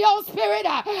by your spirit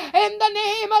in the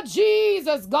name of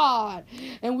Jesus, God.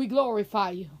 And we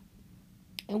glorify you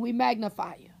and we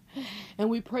magnify you and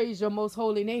we praise your most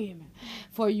holy name,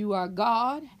 for you are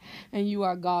God and you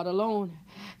are God alone.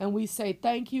 And we say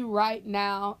thank you right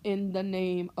now in the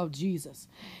name of Jesus.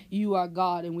 You are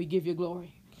God and we give you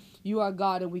glory. You are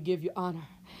God and we give you honor.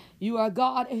 You are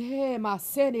God,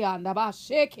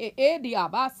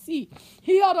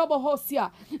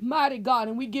 mighty God,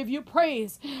 and we give you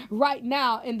praise right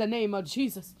now in the name of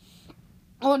Jesus.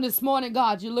 On this morning,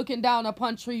 God, you're looking down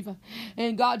upon Treva.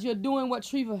 And God, you're doing what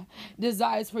Treva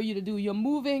desires for you to do. You're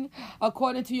moving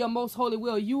according to your most holy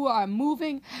will. You are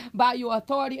moving by your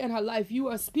authority in her life. You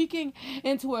are speaking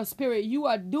into her spirit. You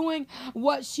are doing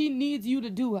what she needs you to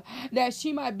do, that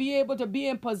she might be able to be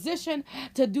in position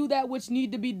to do that which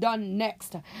need to be done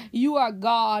next. You are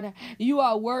God. You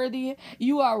are worthy.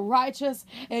 You are righteous.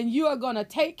 And you are going to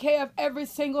take care of every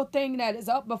single thing that is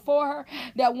up before her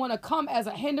that want to come as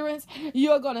a hindrance.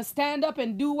 You're going to stand up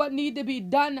and do what need to be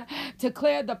done to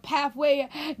clear the pathway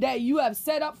that you have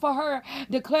set up for her,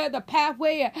 declare the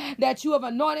pathway that you have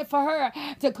anointed for her,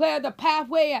 declare the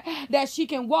pathway that she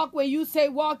can walk where you say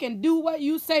walk and do what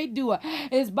you say do.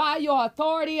 It's by your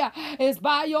authority, it's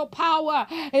by your power,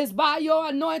 it's by your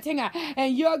anointing,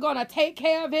 and you're going to take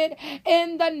care of it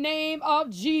in the name of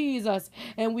Jesus.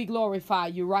 And we glorify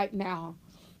you right now.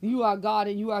 You are God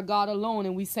and you are God alone,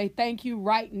 and we say thank you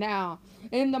right now.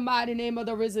 In the mighty name of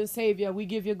the risen Savior, we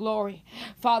give you glory.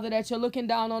 Father, that you're looking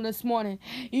down on this morning,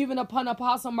 even upon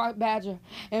Apostle Mark Badger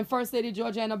and First Lady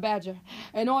Georgiana Badger.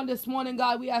 And on this morning,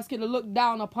 God, we ask you to look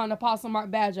down upon Apostle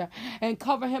Mark Badger and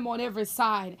cover him on every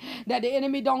side. That the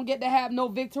enemy don't get to have no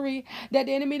victory, that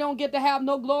the enemy don't get to have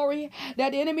no glory,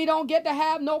 that the enemy don't get to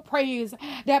have no praise.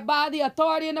 That by the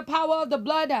authority and the power of the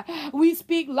blood, we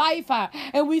speak life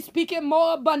and we speak it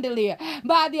more abundantly.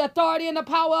 By the authority and the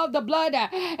power of the blood,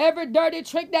 every dirty dirty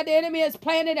trick that the enemy is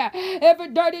planning, every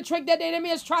dirty trick that the enemy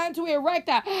is trying to erect,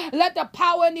 let the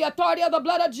power and the authority of the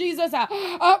blood of Jesus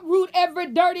uproot every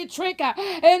dirty trick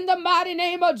in the mighty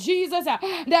name of Jesus,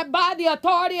 that by the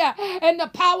authority and the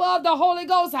power of the Holy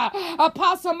Ghost,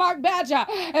 Apostle Mark Badger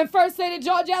and First Lady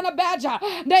Georgiana Badger,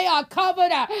 they are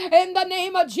covered in the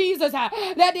name of Jesus,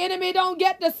 that the enemy don't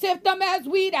get to sift them as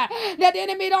wheat, that the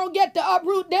enemy don't get to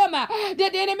uproot them, that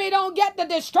the enemy don't get to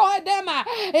destroy them.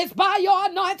 It's by your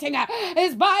anointing,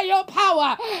 it's by your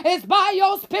power, it's by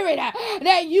your spirit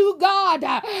that you, God,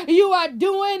 you are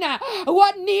doing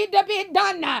what need to be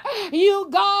done. You,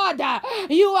 God,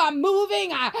 you are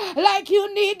moving like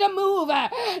you need to move.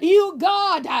 You,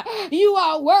 God, you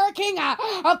are working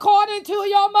according to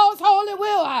your most holy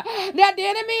will, that the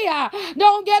enemy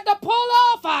don't get to pull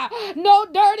off no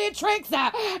dirty tricks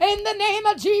in the name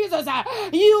of Jesus.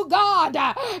 You, God,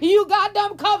 you got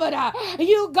them covered.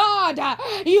 You, God,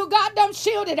 you got them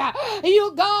shielded.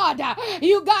 You, God,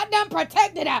 you got them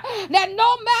protected. That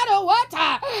no matter what,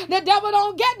 the devil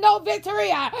don't get no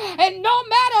victory. And no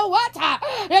matter what,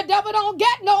 the devil don't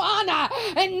get no honor.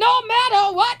 And no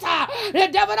matter what, the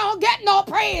devil don't get no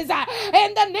praise.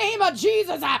 In the name of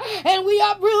Jesus. And we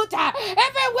uproot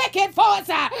every wicked force.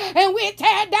 And we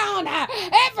tear down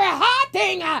every hard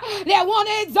thing that want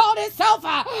to exalt itself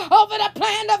over the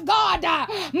plan of God.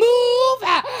 Move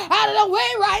out of the way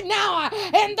right now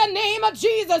in the name of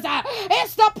Jesus.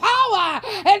 It's the power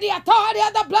and the authority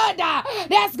of the blood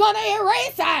that's going to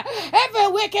erase every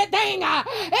wicked thing.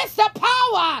 It's the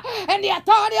power and the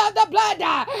authority of the blood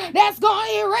that's going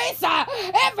to erase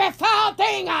every foul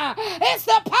thing. It's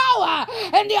the power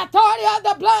and the authority of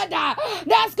the blood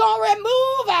that's going to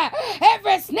remove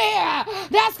every snare,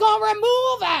 that's going to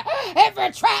remove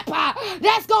every trap,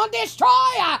 that's going to destroy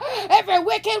every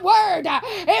wicked word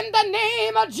in the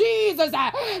name of Jesus.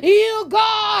 You,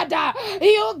 God,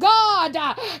 you,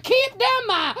 God, keep them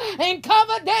and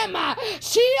cover them,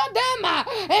 shield them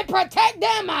and protect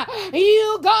them.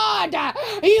 You, God,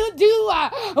 you do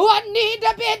what need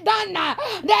to be done,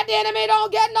 that the enemy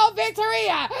don't get no victory,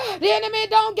 the enemy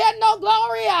don't get no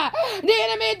glory, the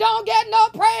enemy don't get no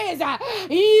praise.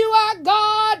 You are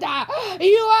God,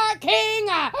 you are King,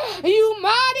 you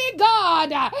mighty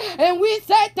God, and we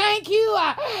say thank you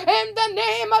in the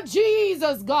name of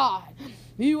Jesus, God.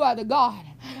 You are the God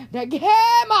that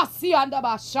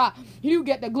you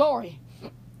get the glory.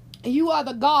 You are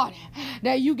the God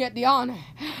that you get the honor.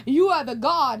 You are the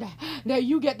God that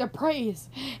you get the praise.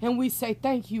 And we say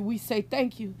thank you. We say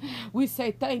thank you. We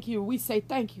say thank you. We say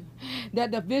thank you. That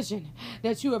the vision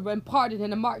that you have imparted in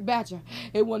the Mark Badger,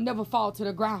 it will never fall to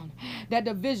the ground. That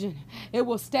the vision, it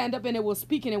will stand up and it will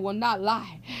speak and it will not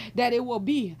lie. That it will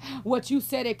be what you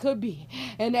said it could be.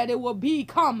 And that it will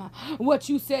become what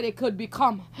you said it could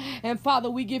become. And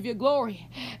Father, we give you glory.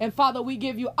 And Father, we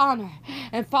give you honor.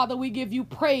 And Father, we give you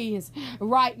praise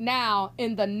right now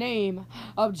in the name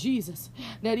of Jesus.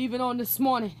 That even on this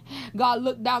morning, God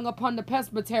looked down upon the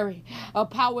presbytery of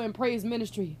Power and Praise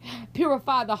Ministry.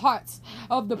 Purify the hearts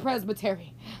of the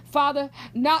presbytery. Father,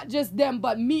 not just them,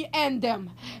 but me and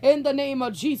them, in the name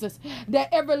of Jesus, that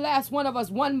every last one of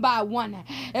us, one by one,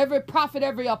 every prophet,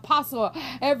 every apostle,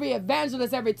 every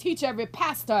evangelist, every teacher, every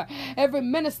pastor, every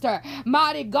minister,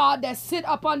 mighty God, that sit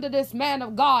up under this man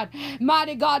of God,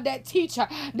 mighty God, that teacher,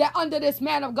 that under this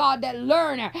man of God, that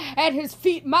learner at his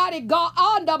feet, mighty God,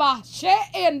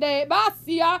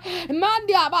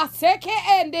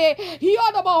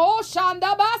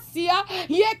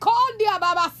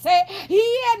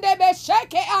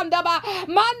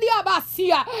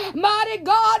 mighty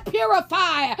God,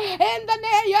 purify in the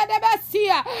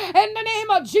name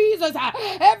of Jesus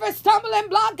every stumbling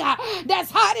block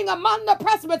that's hiding among the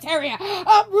presbytery,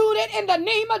 uprooted in the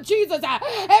name of Jesus.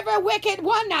 Every wicked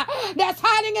one that's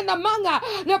hiding among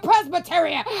the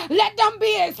presbytery, let them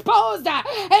be exposed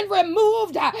and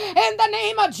removed in the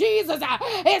name of Jesus.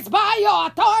 It's by your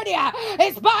authority,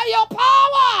 it's by your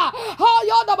power.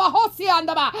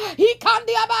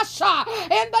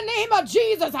 In the name of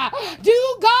Jesus,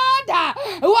 do God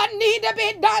what need to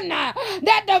be done,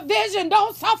 that the vision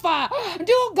don't suffer.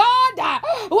 Do God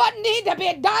what need to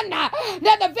be done,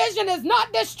 that the vision is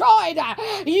not destroyed.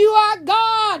 You are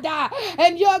God,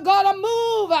 and you're gonna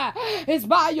move. It's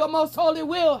by your most holy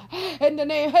will. In the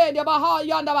name,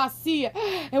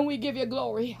 and we give you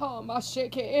glory. And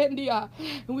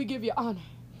we give you honor.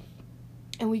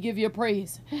 And we give you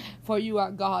praise, for you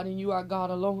are God and you are God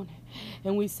alone.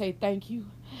 And we say thank you,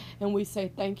 and we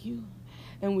say thank you,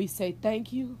 and we say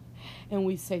thank you, and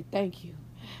we say thank you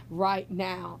right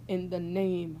now in the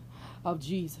name of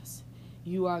Jesus.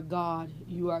 You are God,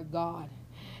 you are God,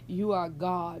 you are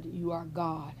God, you are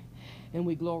God. and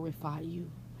we glorify you.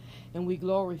 And we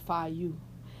glorify you.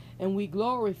 And we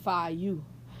glorify you.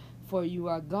 For you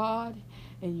are God,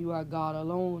 and you are God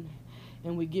alone.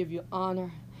 And we give you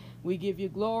honor, we give you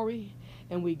glory,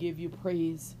 and we give you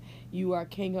praise. You are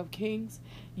King of kings.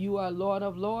 You are Lord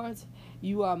of lords.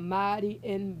 You are mighty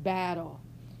in battle.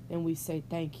 And we say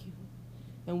thank you.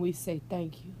 And we say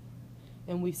thank you.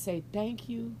 And we say thank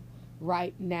you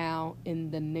right now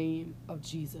in the name of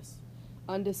Jesus.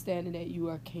 Understanding that you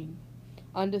are King.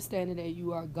 Understanding that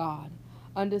you are God.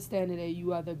 Understanding that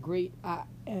you are the great I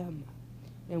am.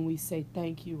 And we say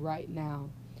thank you right now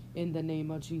in the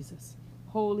name of Jesus.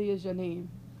 Holy is your name.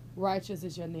 Righteous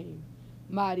is your name.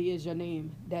 Mighty is your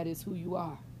name. That is who you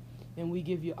are. And we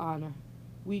give you honor.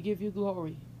 We give you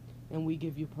glory. And we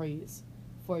give you praise.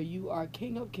 For you are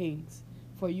King of kings.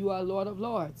 For you are Lord of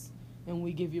lords. And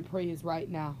we give you praise right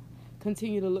now.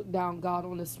 Continue to look down, God,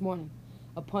 on this morning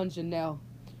upon Janelle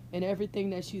and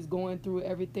everything that she's going through,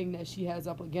 everything that she has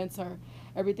up against her,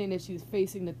 everything that she's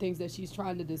facing, the things that she's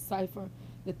trying to decipher,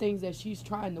 the things that she's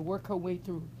trying to work her way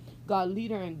through. God,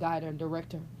 lead her and guide her and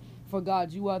direct her. For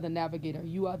God, you are the navigator.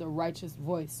 You are the righteous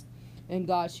voice. And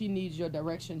God, she needs your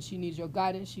direction. She needs your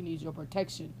guidance. She needs your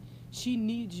protection. She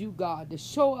needs you, God, to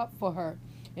show up for her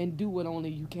and do what only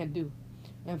you can do.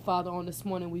 And Father, on this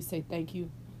morning, we say thank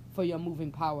you for your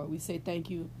moving power. We say thank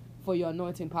you for your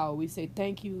anointing power. We say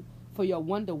thank you for your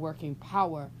wonder-working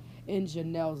power in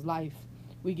Janelle's life.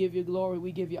 We give you glory.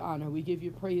 We give you honor. We give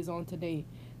you praise on today,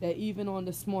 that even on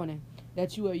this morning,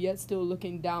 that you are yet still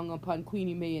looking down upon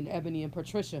Queenie Mae and Ebony and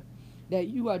Patricia, that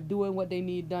you are doing what they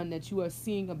need done, that you are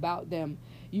seeing about them.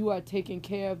 You are taking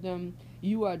care of them.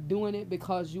 You are doing it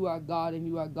because you are God and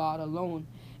you are God alone.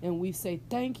 And we say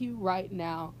thank you right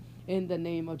now in the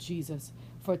name of Jesus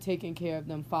for taking care of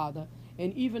them, Father.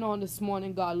 And even on this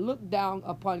morning, God, look down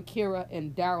upon Kira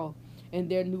and Daryl and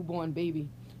their newborn baby.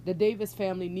 The Davis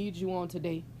family needs you on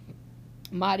today.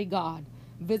 Mighty God,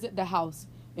 visit the house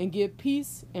and give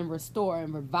peace and restore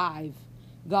and revive.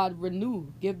 God,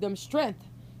 renew, give them strength.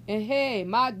 And hey,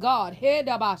 my God,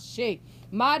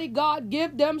 mighty God,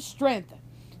 give them strength,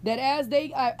 that as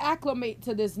they acclimate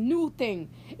to this new thing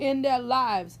in their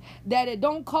lives, that it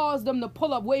don't cause them to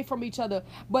pull away from each other,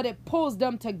 but it pulls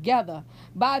them together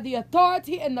by the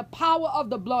authority and the power of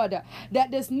the blood,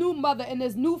 that this new mother and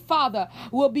this new father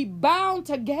will be bound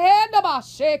together in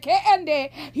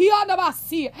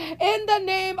the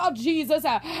name of Jesus.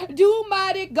 Do,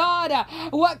 mighty God,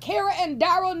 what Kara and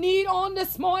Daryl need on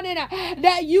this morning,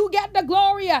 that you get the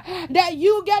glory, that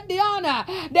you get the honor,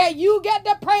 that you get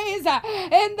the praise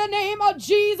in the name of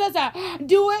Jesus.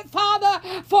 Do it, Father,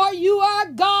 for you are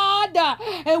God,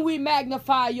 and we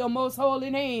magnify your most holy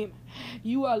name.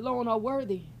 You alone are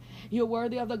worthy. You're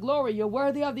worthy of the glory. You're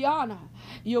worthy of the honor.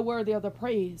 You're worthy of the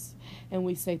praise. And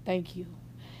we say thank you.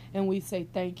 And we say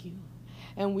thank you.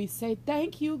 And we say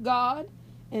thank you, God,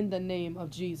 in the name of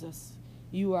Jesus.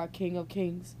 You are King of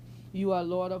kings. You are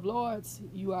Lord of lords.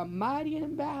 You are mighty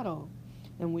in battle.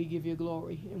 And we give you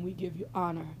glory. And we give you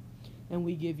honor. And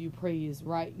we give you praise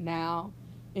right now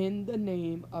in the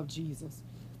name of Jesus.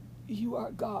 You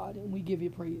are God, and we give you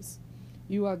praise.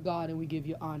 You are God, and we give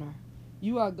you honor.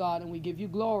 You are God, and we give you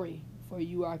glory. For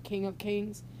you are King of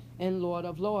kings and Lord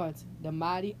of lords, the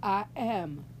mighty I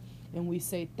am. And we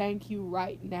say thank you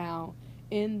right now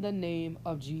in the name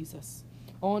of Jesus.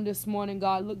 On this morning,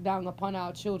 God, look down upon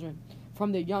our children,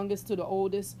 from the youngest to the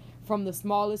oldest, from the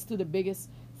smallest to the biggest.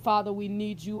 Father, we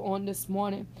need you on this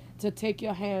morning to take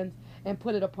your hand and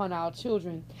put it upon our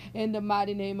children. In the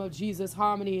mighty name of Jesus,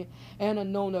 Harmony, Anna,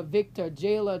 Nona, Victor,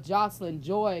 Jayla, Jocelyn,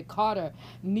 Joy, Carter,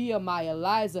 Nehemiah,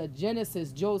 Liza,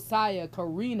 Genesis, Josiah,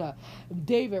 Karina,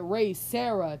 David, Ray,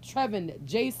 Sarah, Trevin,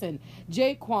 Jason,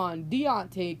 Jaquan,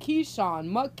 Deontay, Keyshawn,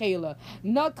 Michaela,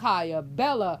 Nakaya,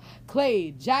 Bella, Clay,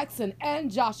 Jackson,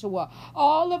 and Joshua.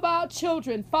 All of our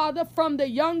children, Father, from the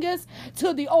youngest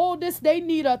to the oldest, they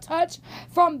need a touch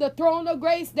from the throne of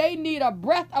grace. They need a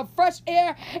breath of fresh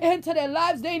air into their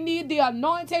lives. They need the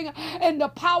anointing and the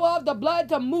power of the blood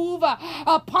to move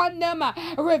upon them,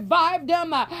 revive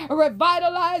them,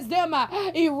 revitalize them,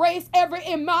 erase every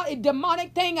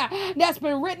demonic thing that's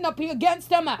been written up against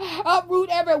them, uproot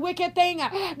every wicked thing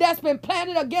that's been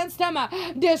planted against them,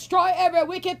 destroy every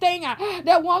wicked thing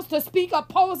that wants to speak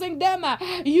opposing them.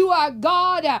 You are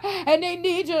God, and they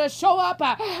need you to show up.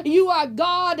 You are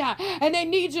God, and they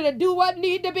need you to do what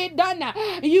need to be done.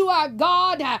 You are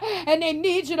God, and they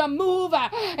need you to move move.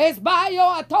 It's by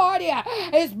your authority.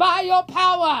 It's by your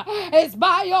power. It's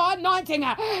by your anointing.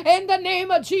 In the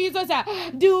name of Jesus,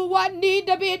 do what need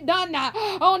to be done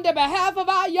on the behalf of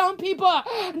our young people.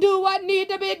 Do what need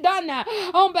to be done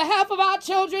on behalf of our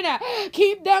children.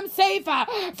 Keep them safe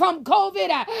from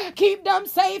COVID. Keep them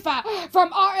safe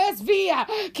from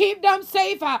RSV. Keep them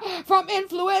safe from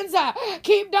influenza.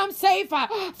 Keep them safe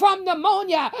from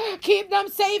pneumonia. Keep them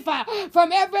safe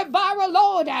from every viral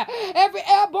load, every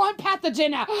airborne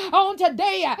pathogen on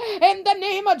today. In the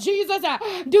name of Jesus,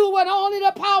 do what only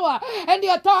the power and the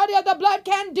authority of the blood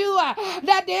can do.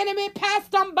 That the enemy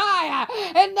passed them by.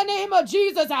 In the name of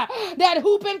Jesus, that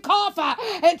whooping cough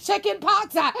and chicken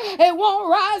pox, it won't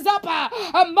rise up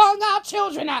among our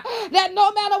children. That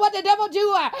no matter what the devil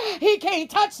do, he can't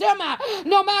touch them.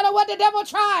 No matter what the devil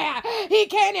try, he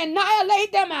can't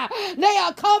annihilate them. They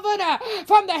are covered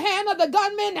from the hand of the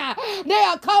gunman. They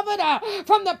are covered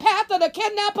from the path of the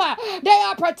kidnapper. They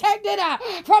are protected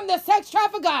from the sex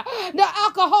trafficker. The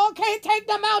alcohol can't take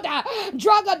them out.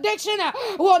 Drug addiction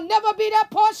will never be their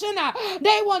portion.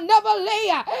 They will never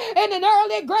lay in an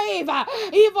early grave.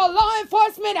 Evil law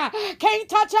enforcement can't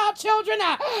touch our children.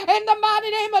 In the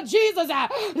mighty name of Jesus,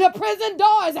 the prison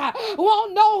doors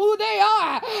won't know who they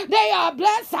are. They are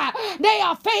blessed. They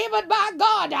are favored by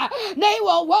God. They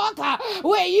will walk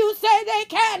where you say they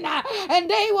can, and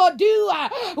they will do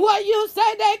what you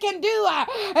say they can do,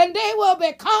 and they will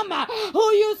become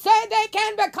who you say they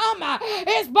can become.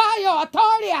 It's by your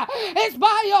authority. It's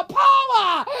by your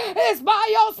power. It's by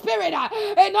your spirit.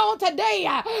 And on today,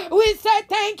 we say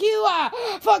thank you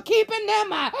for keeping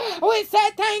them. We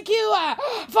say thank you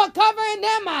for covering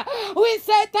them. We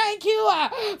say thank you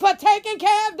for taking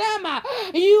care of them.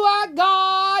 You are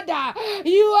God.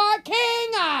 You are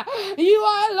King. You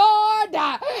are Lord.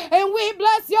 And we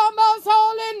bless your most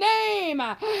holy name.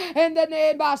 In the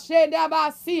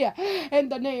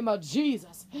name of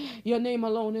Jesus. Your name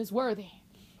alone is worthy.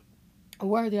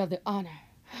 Worthy of the honor.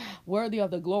 Worthy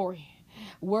of the glory.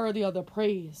 Worthy of the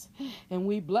praise. And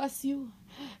we bless you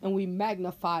and we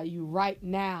magnify you right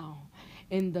now.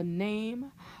 In the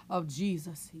name of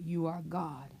Jesus, you are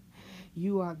God.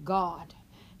 You are God,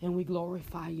 and we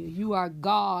glorify you. You are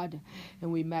God,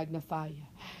 and we magnify you.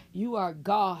 You are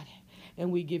God,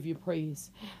 and we give you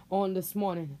praise. On this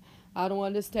morning, I don't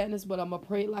understand this, but I'm going to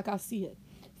pray like I see it.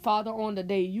 Father, on the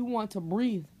day, you want to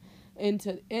breathe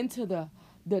into the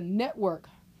network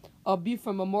of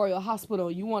Buford Memorial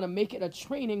Hospital. You want to make it a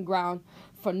training ground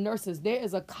for nurses. There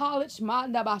is a college,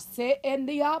 mighty God,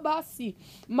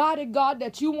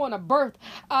 that you want to birth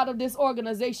out of this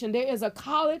organization. There is a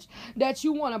college that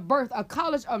you want to birth, a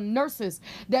college of nurses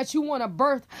that you want to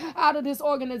birth out of this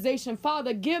organization.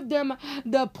 Father, give them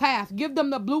the path, give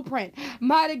them the blueprint.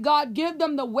 Mighty God, give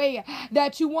them the way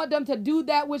that you want them to do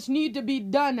that which need to be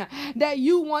done, that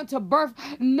you want to birth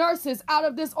nurses out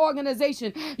of this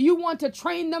organization. You want to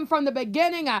train them from the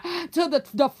beginning to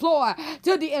the floor,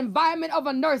 to the environment of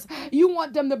a nurse. You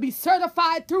want them to be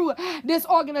certified through this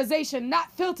organization,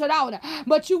 not filtered out,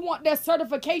 but you want their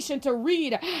certification to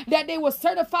read that they were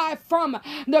certified from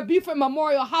the Buford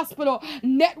Memorial Hospital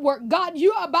network. God,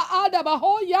 you're about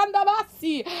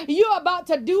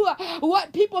to do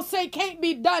what people say can't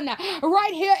be done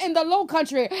right here in the Low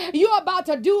Country. You're about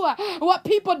to do what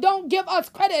people don't give us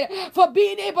credit for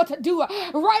being able to do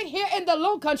right here in the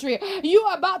Low Country.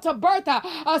 You're about to birth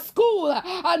a school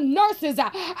of nurses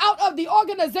out of the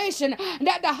organization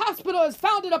that the hospital is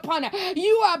founded upon.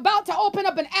 You are about to open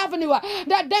up an avenue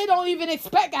that they don't even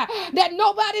expect, that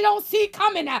nobody don't see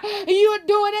coming. You're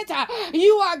doing it.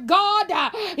 You are God.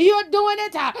 You're doing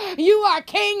it. You are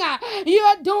King.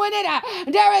 You're doing it.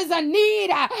 There is a need.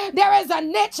 There is a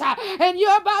niche, and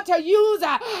you're about to use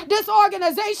this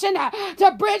organization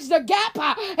to bridge the gap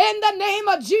in the name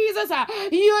of Jesus.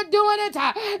 You're doing it.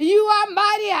 You are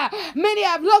mighty. Many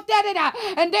have looked at it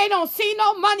and they don't see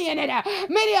no money in it.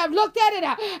 Many have looked at it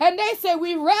and they say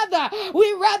we rather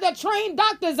train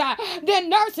doctors than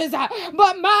nurses.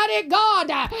 But mighty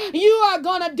God, you are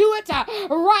gonna do it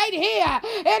right here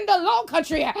in the Low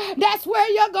Country. That's where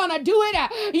you're gonna do it.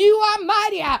 You are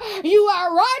mighty. You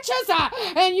are righteous,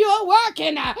 and you're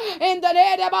working in the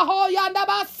day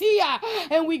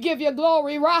and we give you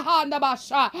glory.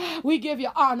 We give you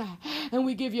honor and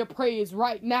we give you praise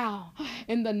right now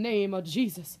in the name of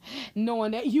Jesus,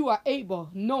 knowing that you are able,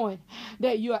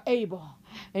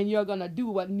 and you're gonna do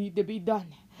what need to be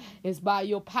done. It's by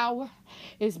your power,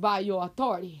 it's by your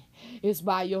authority, it's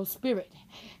by your spirit,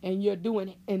 and you're doing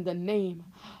it in the name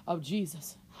of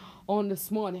Jesus. On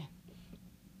this morning,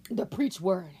 the preach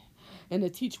word and the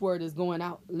teach word is going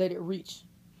out. Let it reach,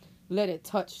 let it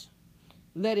touch,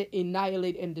 let it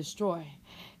annihilate and destroy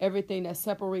everything that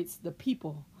separates the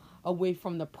people away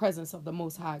from the presence of the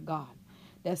Most High God.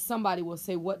 That somebody will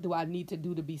say, what do I need to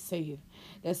do to be saved?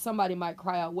 That somebody might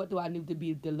cry out, what do I need to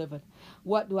be delivered?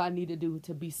 What do I need to do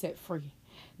to be set free?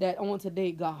 That on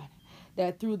today, God,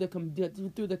 that through the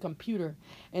computer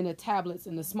and the tablets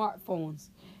and the smartphones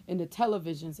and the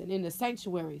televisions and in the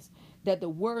sanctuaries, that the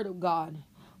word of God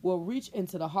will reach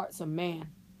into the hearts of man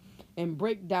and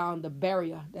break down the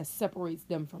barrier that separates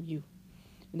them from you.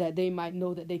 And that they might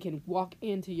know that they can walk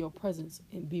into your presence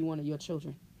and be one of your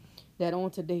children. That on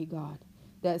today, God,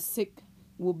 that sick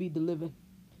will be delivered,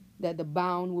 that the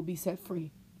bound will be set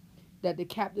free, that the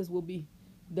captives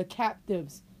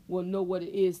will know what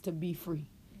it is to be free,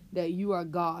 that you are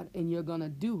God and you're going to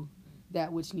do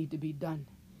that which need to be done.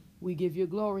 We give you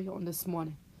glory on this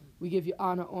morning. We give you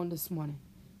honor on this morning.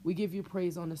 We give you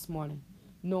praise on this morning,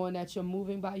 knowing that you're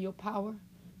moving by your power,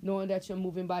 knowing that you're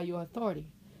moving by your authority,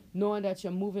 knowing that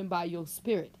you're moving by your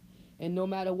spirit. And no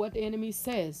matter what the enemy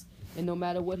says, and no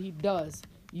matter what he does,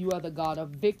 you are the God of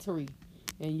victory.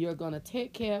 And you're going to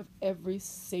take care of every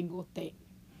single thing.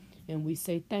 And we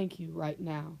say thank you right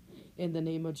now in the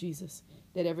name of Jesus.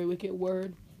 That every wicked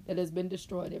word that has been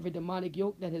destroyed, every demonic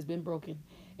yoke that has been broken,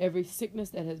 every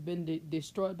sickness that has been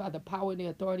destroyed by the power and the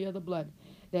authority of the blood,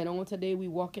 that on today we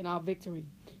walk in our victory.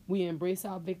 We embrace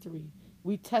our victory.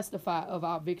 We testify of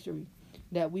our victory.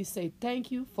 That we say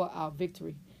thank you for our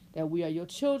victory. That we are your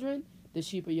children, the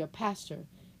sheep of your pasture,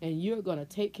 and you're going to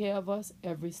take care of us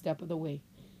every step of the way.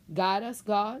 Guide us,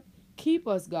 God. Keep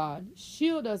us, God.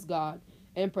 Shield us, God.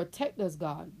 And protect us,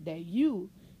 God, that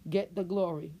you get the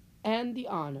glory and the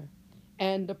honor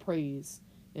and the praise.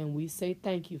 And we say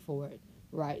thank you for it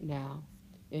right now.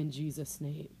 In Jesus'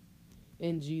 name.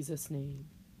 In Jesus' name.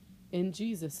 In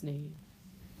Jesus' name.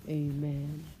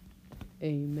 Amen.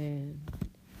 Amen.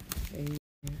 Amen.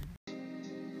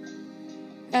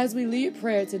 As we lead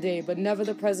prayer today, but never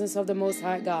the presence of the Most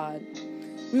High God,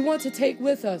 we want to take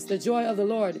with us the joy of the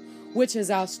Lord, which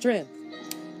is our strength,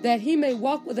 that he may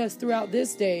walk with us throughout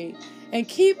this day and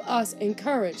keep us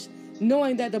encouraged,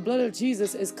 knowing that the blood of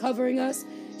Jesus is covering us,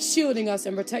 shielding us,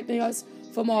 and protecting us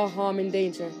from all harm and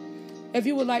danger. If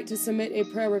you would like to submit a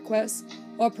prayer request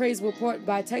or praise report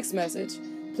by text message,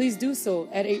 please do so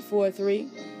at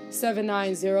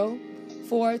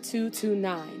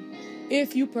 843-790-4229.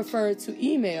 If you prefer to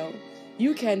email,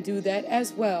 you can do that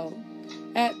as well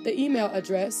at the email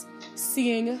address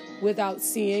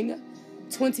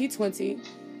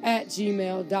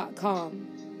seeingwithoutseeing2020@gmail.com.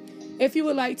 If you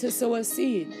would like to sow a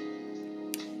seed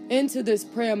into this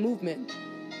prayer movement,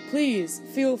 please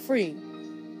feel free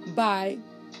by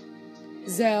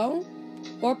Zelle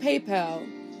or PayPal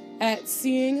at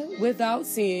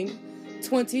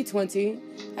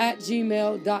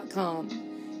seeingwithoutseeing2020@gmail.com.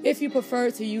 If you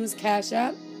prefer to use Cash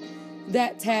App,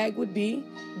 that tag would be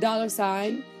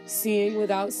 $seeing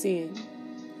without seeing.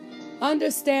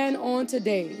 Understand on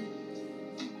today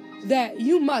that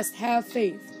you must have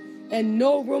faith and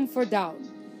no room for doubt.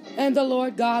 And the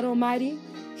Lord God Almighty,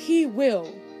 he will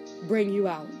bring you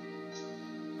out.